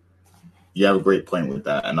you have a great point with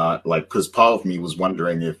that. And I like, because part of me was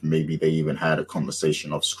wondering if maybe they even had a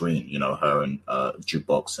conversation off screen, you know, her and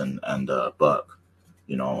Jukebox and Burke,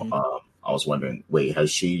 you know. I was wondering, wait, has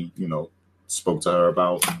she, you know, spoke to her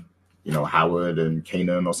about, you know, Howard and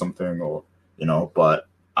Kanan or something, or, you know, but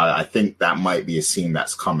I think that might be a scene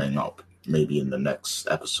that's coming up maybe in the next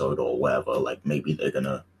episode or whatever. Like maybe they're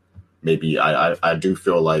gonna, I do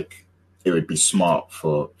feel like it would be smart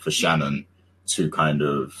for Shannon to kind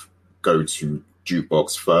of go to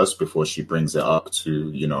Jukebox first before she brings it up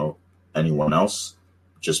to, you know, anyone else,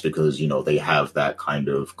 just because, you know, they have that kind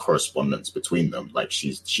of correspondence between them. Like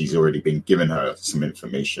she's already been giving her some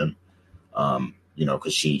information, you know,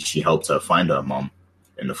 because she helped her find her mom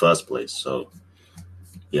in the first place. So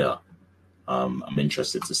yeah, I'm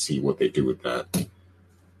interested to see what they do with that.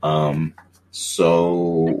 Go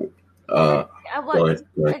ahead.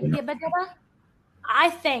 I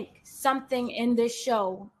think something in this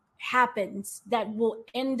show happens that will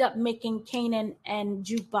end up making Kanan and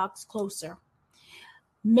Jukebox closer.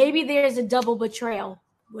 Maybe there's a double betrayal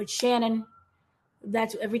with Shannon.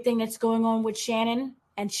 That's everything that's going on with Shannon.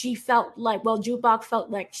 And she felt like, well, Jukebox felt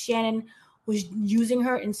like Shannon was using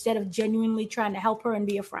her instead of genuinely trying to help her and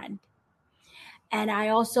be a friend. And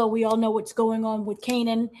we all know what's going on with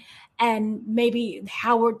Kanan and maybe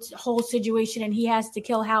Howard's whole situation, and he has to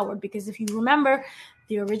kill Howard because if you remember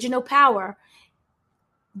the original Power,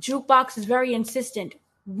 Jukebox is very insistent.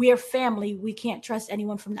 We're family. We can't trust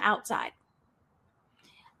anyone from the outside.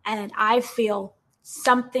 And I feel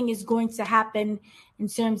something is going to happen in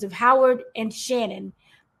terms of Howard and Shannon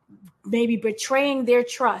maybe betraying their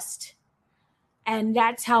trust. And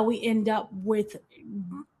that's how we end up with,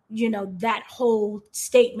 you know, that whole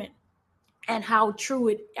statement and how true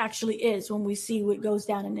it actually is when we see what goes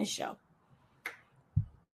down in this show.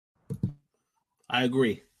 I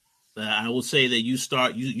agree. I will say that you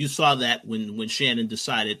saw that when Shannon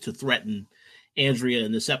decided to threaten Andrea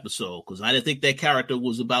in this episode, because I didn't think that character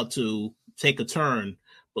was about to take a turn,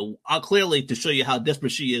 but clearly to show you how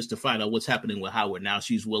desperate she is to find out what's happening with Howard. Now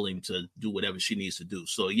she's willing to do whatever she needs to do.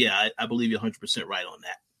 So yeah, I believe you're 100% right on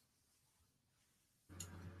that.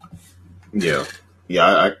 Yeah,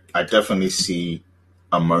 yeah, I definitely see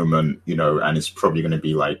a moment, you know, and it's probably going to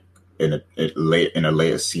be like in a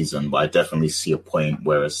later season, but I definitely see a point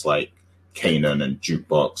where it's like Kanan and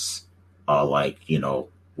Jukebox are like, you know,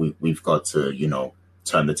 we've got to, you know,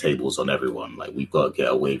 turn the tables on everyone. Like we've got to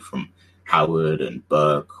get away from Howard and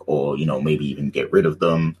Burke, or you know, maybe even get rid of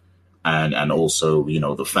them, and also, you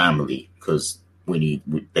know, the family, because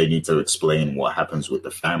they need to explain what happens with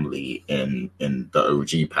the family in the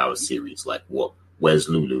OG Power series. Like, where's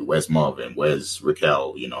Lulu? Where's Marvin? Where's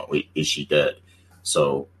Raquel? You know, is she dead?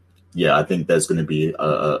 So, yeah, I think there's going to be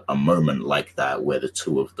a moment like that where the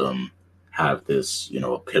two of them have this, you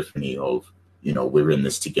know, epiphany of, you know, we're in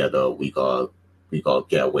this together. We got to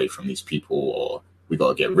get away from these people, or we got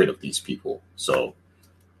to get rid of these people. So,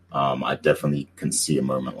 I definitely can see a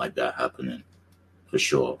moment like that happening for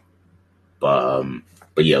sure. But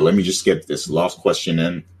yeah, let me just get this last question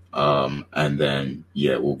in, and then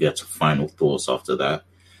yeah, we'll get to final thoughts after that.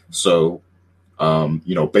 So,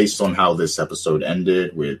 you know, based on how this episode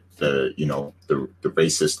ended with the, you know, the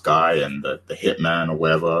racist guy and the hitman or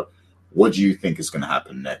whatever, what do you think is going to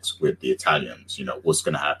happen next with the Italians? You know, what's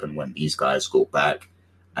going to happen when these guys go back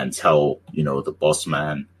and tell, you know, the boss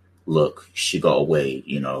man, look, she got away,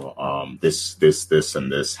 you know, this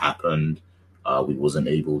and this happened. We wasn't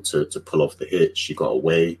able to pull off the hit. She got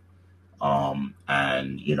away.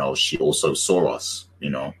 And, you know, she also saw us, you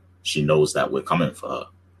know, she knows that we're coming for her.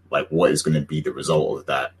 Like, what is going to be the result of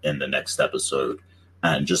that in the next episode?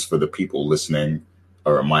 And just for the people listening,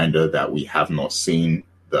 a reminder that we have not seen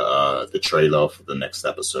the trailer for the next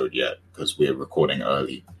episode yet, because we're recording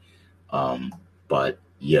early. But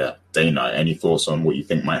yeah, Dana, any thoughts on what you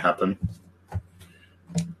think might happen?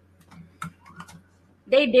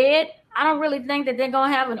 They did. I don't really think that they're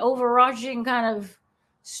going to have an overarching kind of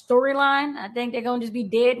storyline. I think they're going to just be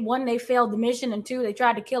dead. One, they failed the mission, and two, they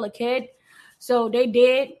tried to kill a kid. So they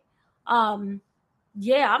did.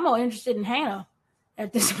 Yeah, I'm more interested in Hannah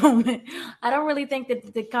at this moment. I don't really think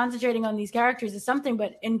that concentrating on these characters is something,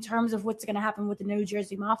 but in terms of what's going to happen with the New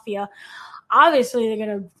Jersey Mafia, obviously they're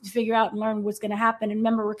going to figure out and learn what's going to happen. And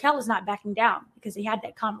remember, Raquel is not backing down, because they had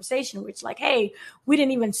that conversation where it's like, hey, we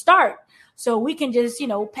didn't even start, so we can just, you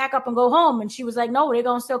know, pack up and go home. And she was like, no, they're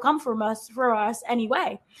going to still come for us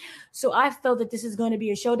anyway. So I felt that this is going to be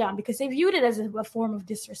a showdown, because they viewed it as a form of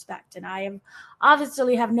disrespect. And I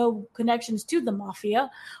obviously have no connections to the mafia,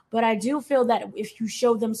 but I do feel that if you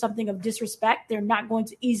show them something of disrespect, they're not going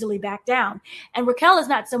to easily back down. And Raquel is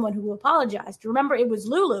not someone who apologized. Remember, it was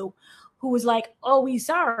Lulu who was like, oh, we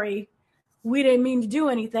sorry. We didn't mean to do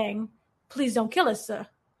anything. Please don't kill us, sir.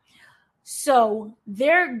 So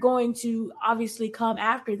they're going to obviously come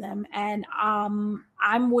after them. And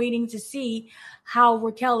I'm waiting to see how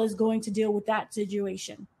Raquel is going to deal with that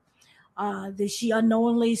situation. Does she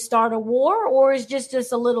unknowingly start a war, or is just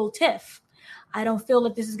a little tiff? I don't feel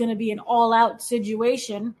that this is going to be an all-out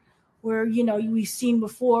situation where, you know, we've seen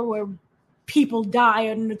before where people die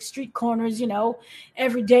on the street corners, you know,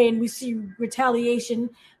 every day, and we see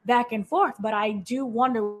retaliation back and forth. But I do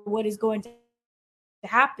wonder what is going to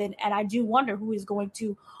happen, and I do wonder who is going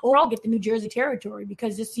to overall get the New Jersey territory,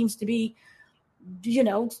 because this seems to be, you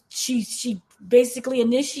know, she basically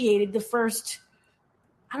initiated the first,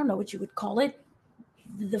 I don't know what you would call it,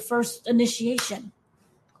 the first initiation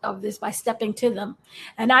of this by stepping to them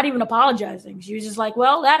and not even apologizing. She was just like,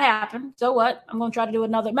 well, that happened, so what? I'm going to try to do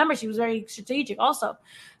another. Remember, she was very strategic also.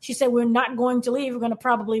 She said, we're not going to leave. We're going to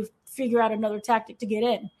probably figure out another tactic to get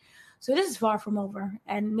in. So this is far from over,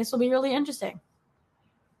 and this will be really interesting.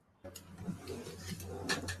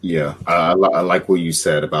 Yeah, I like what you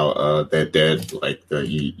said about they're dead. Like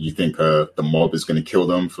you think the mob is going to kill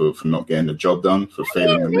them for not getting the job done, for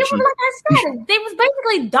failing the mission. Like I said, they was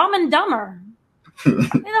basically Dumb and Dumber. And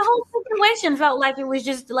the whole situation felt like it was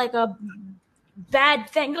just like a bad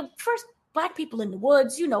thing. First, black people in the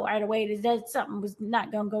woods, you know right away that something was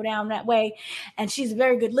not going to go down that way. And she's a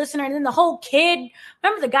very good listener. And then the whole kid,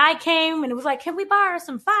 remember the guy came and it was like, can we borrow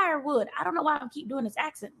some firewood? I don't know why I keep doing this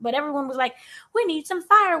accent, but everyone was like, we need some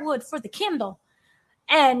firewood for the Kindle.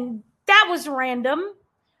 And that was random.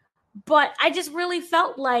 But I just really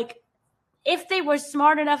felt like if they were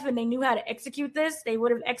smart enough and they knew how to execute this, they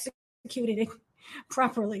would have executed it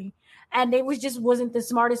properly. And they wasn't the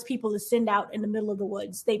smartest people to send out in the middle of the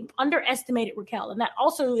woods. They underestimated Raquel. And that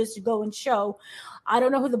also is to go and show, I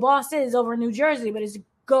don't know who the boss is over in New Jersey, but it's to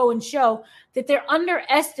go and show that they're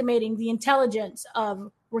underestimating the intelligence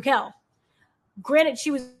of Raquel. Granted,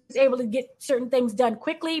 she was able to get certain things done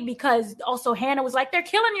quickly because also Hannah was like, they're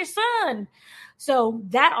killing your son. So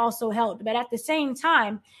that also helped. But at the same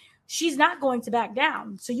time, she's not going to back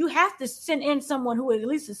down. So you have to send in someone who at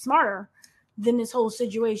least is smarter than this whole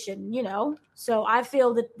situation, you know? So I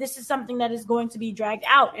feel that this is something that is going to be dragged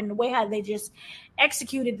out, and the way how they just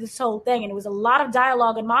executed this whole thing. And it was a lot of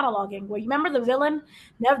dialogue and monologuing where you remember the villain,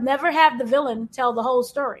 never have the villain tell the whole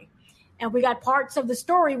story. And we got parts of the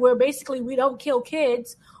story where basically we don't kill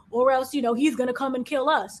kids or else, you know, he's going to come and kill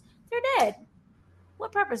us. They're dead.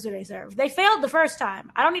 What purpose do they serve? They failed the first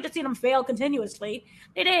time. I don't need to see them fail continuously.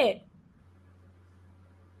 They did.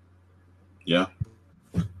 Yeah.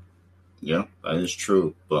 Yeah, that is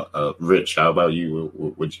true. But Rich, how about you?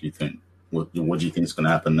 What do you think? What do you think is going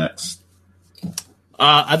to happen next?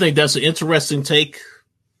 I think that's an interesting take.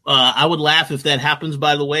 I would laugh if that happens,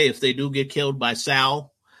 by the way, if they do get killed by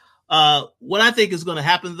Sal. What I think is going to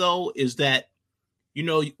happen, though, is that, you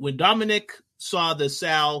know, when Dominic saw that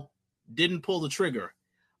Sal didn't pull the trigger,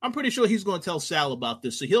 I'm pretty sure he's going to tell Sal about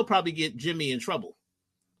this. So he'll probably get Jimmy in trouble.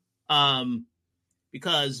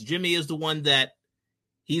 Because Jimmy is the one that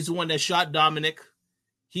he's the one that shot Dominic.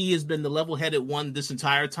 He has been the level-headed one this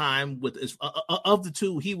entire time. Of the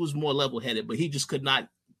two, he was more level-headed, but he just could not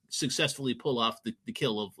successfully pull off the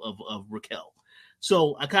kill of Raquel.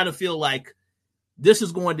 So I kind of feel like this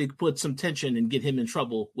is going to put some tension and get him in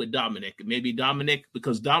trouble with Dominic. Maybe Dominic,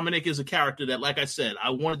 because Dominic is a character that, like I said,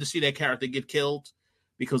 I wanted to see that character get killed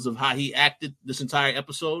because of how he acted this entire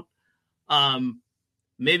episode.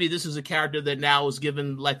 Maybe this is a character that now is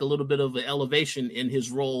given like a little bit of an elevation in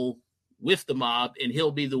his role with the mob, and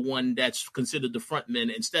he'll be the one that's considered the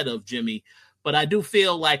frontman instead of Jimmy. But I do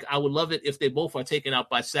feel like I would love it if they both are taken out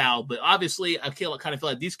by Sal. But obviously, I kind of feel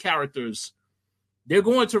like these characters, they're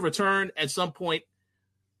going to return at some point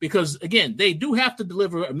because, again, they do have to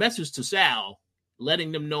deliver a message to Sal,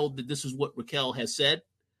 letting them know that this is what Raquel has said.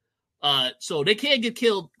 So they can't get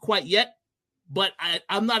killed quite yet, but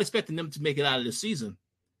I'm not expecting them to make it out of the season.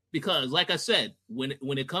 Because, like I said, when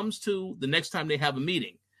it comes to the next time they have a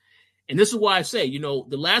meeting, and this is why I say, you know,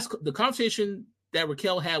 the conversation that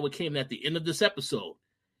Raquel had with Kanan at the end of this episode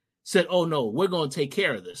said, "Oh no, we're going to take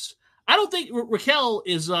care of this." I don't think Raquel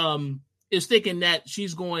is thinking that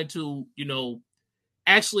she's going to, you know,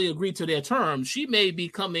 actually agree to their terms. She may be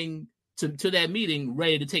coming to that meeting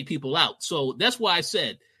ready to take people out. So that's why I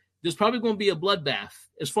said there's probably going to be a bloodbath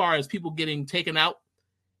as far as people getting taken out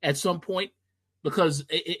at some point. Because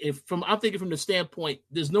I'm thinking from the standpoint,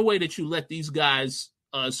 there's no way that you let these guys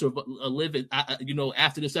live it, you know,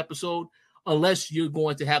 after this episode, unless you're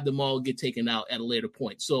going to have them all get taken out at a later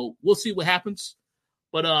point. So we'll see what happens.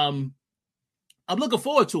 But I'm looking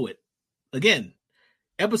forward to it. Again,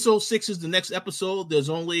 episode 6 is the next episode. There's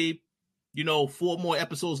only, you know, 4 more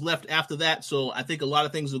episodes left after that. So I think a lot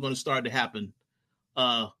of things are going to start to happen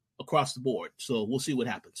across the board. So we'll see what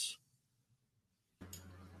happens.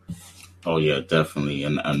 Oh yeah, definitely.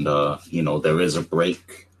 And you know, there is a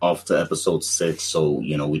break after episode 6. So,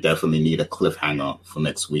 you know, we definitely need a cliffhanger for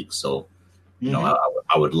next week. So, you know,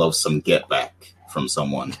 I would love some get back from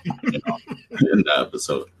someone, you know, in the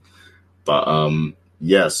episode. But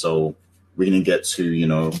yeah, so we're gonna get to, you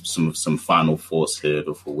know, some final thoughts here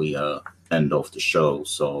before we end off the show.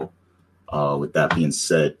 So with that being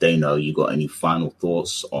said, Dana, you got any final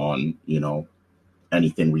thoughts on, you know,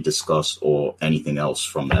 anything we discussed or anything else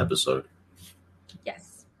from the episode?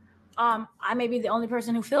 Yes. I may be the only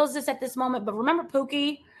person who feels this at this moment, but remember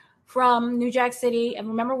Pookie from New Jack City, and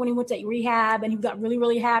remember when he went to rehab and he got really,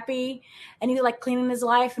 really happy, and he was like cleaning his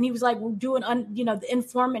life, and he was like doing, you know, the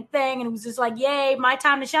informant thing, and it was just like, yay, my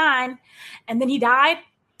time to shine, and then he died.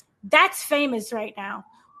 That's famous right now.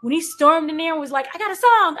 When he stormed in there and was like, I got a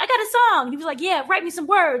song. He was like, yeah, write me some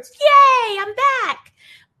words. Yay, I'm back.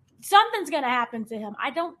 Something's gonna happen to him.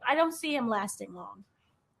 I don't see him lasting long.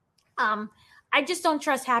 I just don't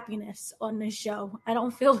trust happiness on this show. I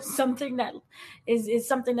don't feel something that is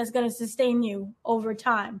something that's going to sustain you over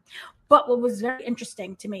time. But what was very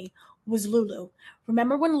interesting to me was Lulu.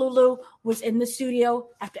 Remember when Lulu was in the studio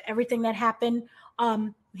after everything that happened?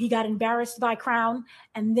 He got embarrassed by Crown,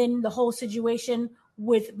 and then the whole situation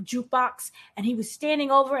with Jukebox, and he was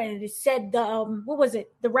standing over, and it said the what was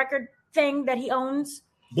it? The record thing that he owns.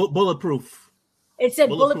 Bulletproof. It said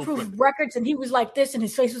Bulletproof Records, and he was like this, and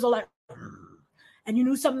his face was all like, and you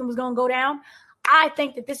knew something was going to go down. I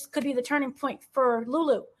think that this could be the turning point for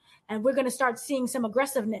Lulu, and we're going to start seeing some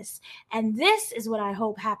aggressiveness. And this is what I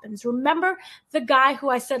hope happens. Remember the guy who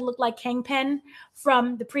I said looked like Kingpin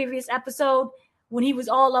from the previous episode when he was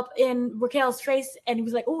all up in Raquel's face, and he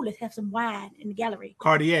was like, oh, let's have some wine in the gallery.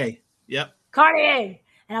 Cartier. Yep. Cartier.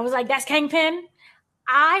 And I was like, that's Kingpin.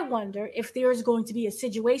 I wonder if there's going to be a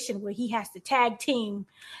situation where he has to tag team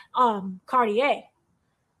Cartier.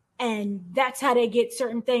 And that's how they get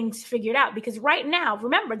certain things figured out. Because right now,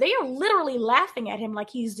 remember, they are literally laughing at him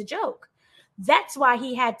like he's the joke. That's why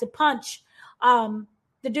he had to punch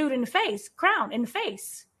the dude in the face, Crown in the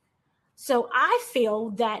face. So I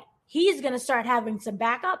feel that he's going to start having some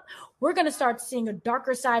backup. We're going to start seeing a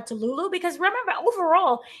darker side to Lulu because remember,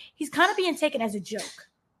 overall, he's kind of being taken as a joke.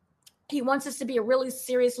 He wants us to be a really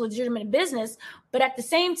serious, legitimate business. But at the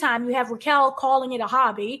same time, you have Raquel calling it a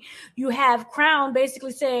hobby. You have Crown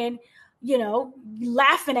basically saying,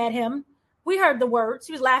 laughing at him. We heard the words.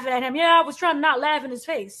 He was laughing at him. Yeah, I was trying to not laugh in his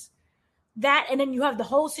face. That, and then you have the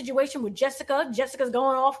whole situation with Jessica. Jessica's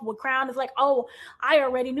going off with Crown. It's like, oh, I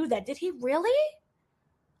already knew that. Did he really?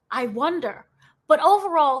 I wonder. But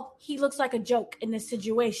overall, he looks like a joke in this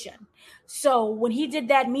situation. So when he did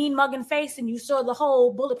that mean mugging face and you saw the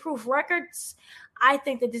whole Bulletproof Records, I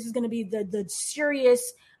think that this is going to be the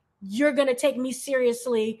serious, you're going to take me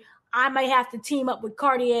seriously. I might have to team up with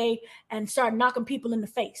Cartier and start knocking people in the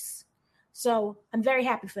face. So I'm very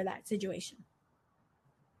happy for that situation.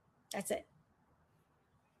 That's it.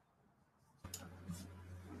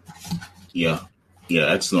 Yeah,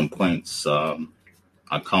 excellent points.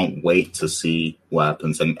 I can't wait to see what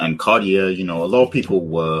happens. And Cartier, a lot of people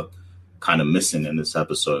were kind of missing in this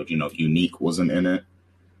episode. Unique wasn't in it.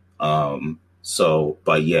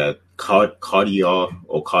 But yeah, Cartier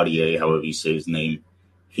or Cartier, however you say his name,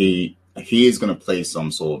 he is going to play some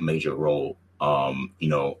sort of major role.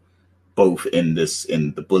 Both in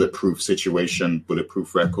the Bulletproof situation,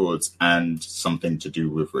 Bulletproof Records, and something to do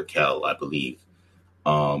with Raquel, I believe.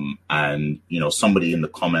 And somebody in the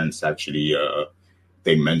comments actually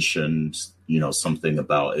they mentioned something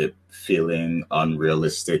about it feeling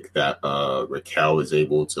unrealistic that Raquel is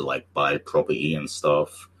able to like buy property and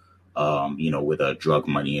stuff with her drug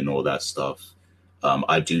money and all that stuff.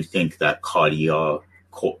 I do think that Cartier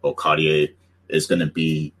is going to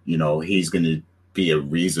be he's going to be a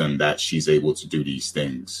reason that she's able to do these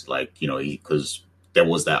things, like because there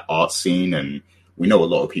was that art scene, and we know a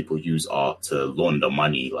lot of people use art to launder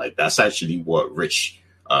money. Like that's actually what rich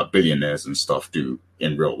billionaires and stuff do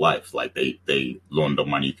in real life. Like they launder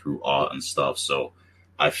money through art and stuff. So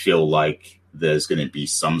I feel like there's going to be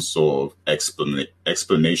some sort of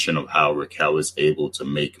explanation of how Raquel is able to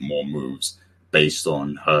make more moves based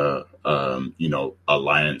on her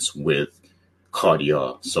alliance with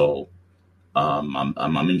Cartier. So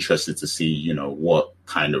I'm interested to see what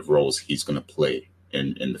kind of roles he's going to play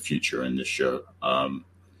in the future in this show.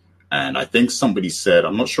 And I think somebody said,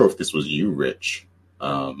 I'm not sure if this was you, Rich,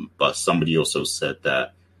 but somebody also said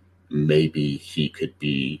that maybe he could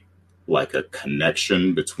be like a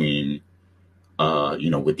connection between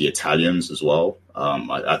with the Italians as well.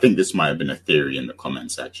 I think this might have been a theory in the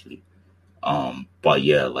comments actually. But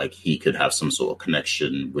yeah, like he could have some sort of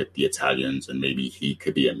connection with the Italians, and maybe he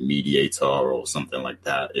could be a mediator or something like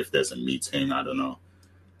that if there's a meeting. I don't know.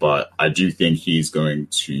 But I do think he's going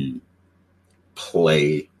to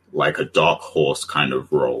play like a dark horse kind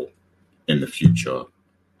of role in the future.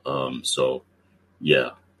 So yeah,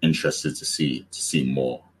 interested to see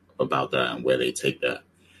more about that and where they take that.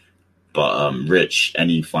 But Rich,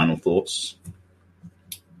 any final thoughts?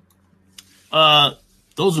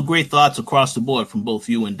 Those are great thoughts across the board from both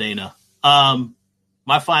you and Dana.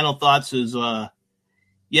 My final thoughts is,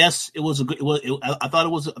 yes, it was a good. I thought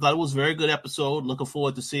it was a very good episode. Looking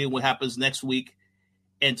forward to seeing what happens next week.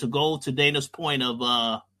 And to go to Dana's point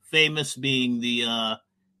of Famous being the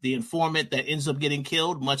informant that ends up getting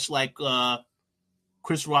killed, much like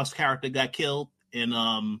Chris Rock's character got killed in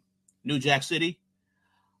New Jack City.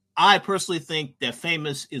 I personally think that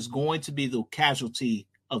Famous is going to be the casualty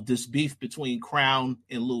of this beef between Crown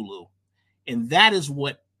and Lulu. And that is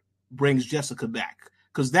what brings Jessica back,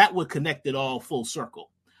 because that would connect it all full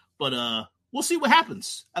circle. But we'll see what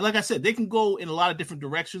happens. And like I said, they can go in a lot of different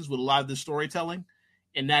directions with a lot of this storytelling,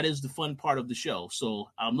 and that is the fun part of the show. So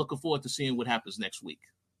I'm looking forward to seeing what happens next week.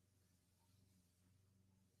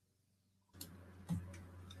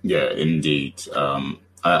 Yeah, indeed.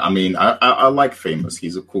 I like Famous.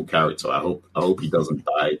 He's a cool character. I hope he doesn't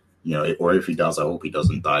die. Or if he does, I hope he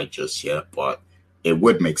doesn't die just yet. But it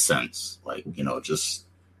would make sense, like just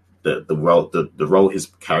the role his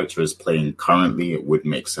character is playing currently. It would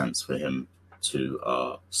make sense for him to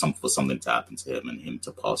for something to happen to him and him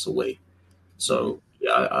to pass away. So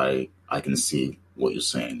yeah, I can see what you're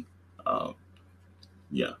saying.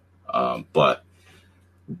 But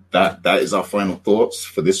that is our final thoughts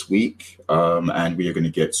for this week. And we are going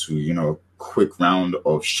to get to a quick round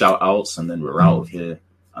of shout outs, and then we're out of here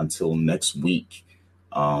until next week.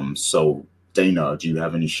 So Dana, do you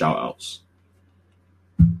have any shout outs?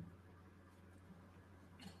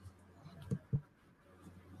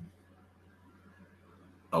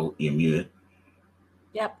 Oh, you're muted.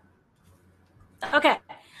 Yep. Okay.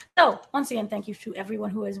 So once again, thank you to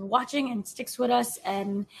everyone who is watching and sticks with us,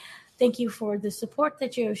 and thank you for the support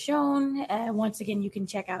that you have shown. Once again, you can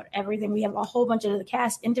check out everything. We have a whole bunch of the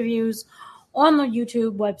cast interviews on the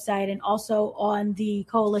YouTube website and also on the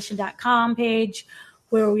coalition.com page,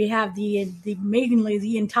 where we have mainly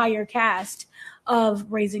the entire cast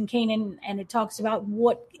of Raising Kanan, and it talks about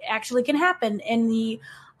what actually can happen in the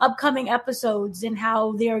upcoming episodes and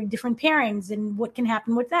how there are different pairings and what can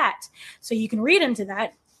happen with that. So you can read into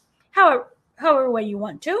that however way you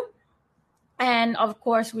want to. And of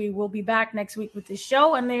course, we will be back next week with this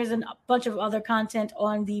show. And there's a bunch of other content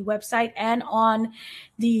on the website and on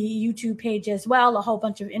the YouTube page as well. A whole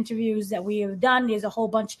bunch of interviews that we have done. There's a whole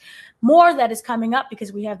bunch more that is coming up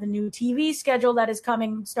because we have the new TV schedule that is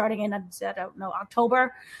coming starting in,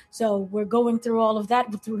 October. So we're going through all of that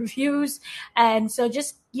with the reviews. And so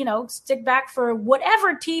just, stick back for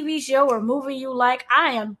whatever TV show or movie you like.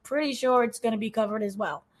 I am pretty sure it's going to be covered as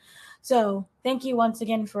well. So thank you once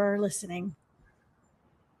again for listening.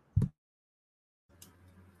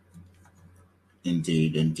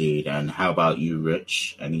 Indeed. And how about you,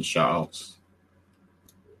 Rich? Any shout outs?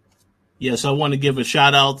 Yes, I want to give a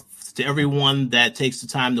shout out to everyone that takes the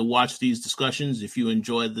time to watch these discussions. If you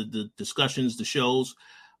enjoy the discussions, the shows,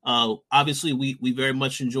 obviously we very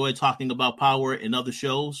much enjoy talking about power in other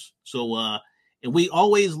shows. So, and we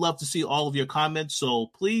always love to see all of your comments. So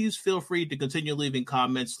please feel free to continue leaving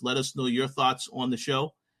comments. Let us know your thoughts on the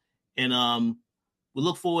show. And we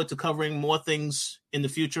look forward to covering more things in the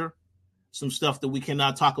future. Some stuff that we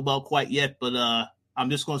cannot talk about quite yet, but I'm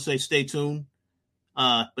just going to say stay tuned.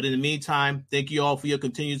 But in the meantime, thank you all for your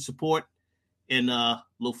continued support, and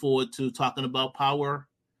look forward to talking about Power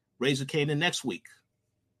Raising Kanan next week.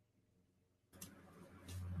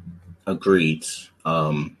 Agreed.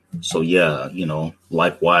 So yeah,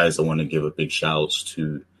 likewise, I want to give a big shout out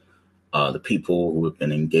to the people who have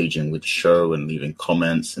been engaging with the show and leaving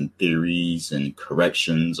comments and theories and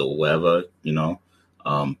corrections or whatever,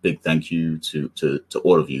 big thank you to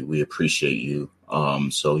all of you. We appreciate you.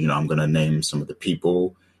 So, I'm going to name some of the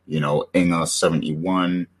people,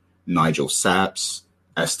 Inga71, Nigel Saps,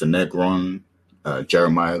 Esther Negron,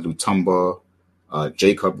 Jeremiah Lutumba,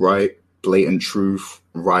 Jacob Wright, Blatant Truth,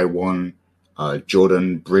 Raiwan,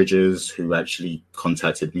 Jordan Bridges, who actually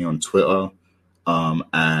contacted me on Twitter,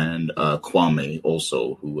 and Kwame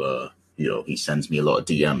also, who, he sends me a lot of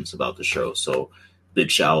DMs about the show. So, big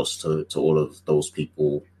shouts to all of those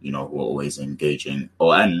people, who are always engaging.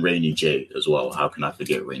 Oh, and Rainy J as well. How can I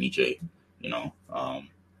forget Rainy J?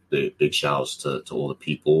 Big shouts to all the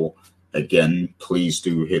people. Again, please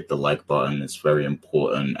do hit the like button. It's very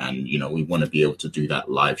important. And, we want to be able to do that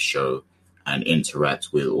live show and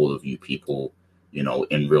interact with all of you people,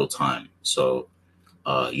 in real time. So,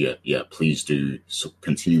 please do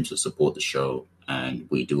continue to support the show. And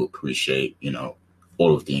we do appreciate,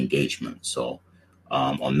 all of the engagement. So,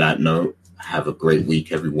 on that note, have a great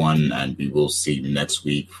week, everyone, and we will see you next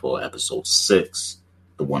week for episode 6,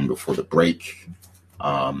 the one before the break.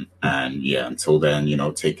 Until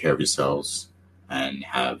then, take care of yourselves and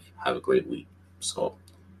have a great week. So,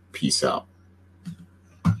 peace out.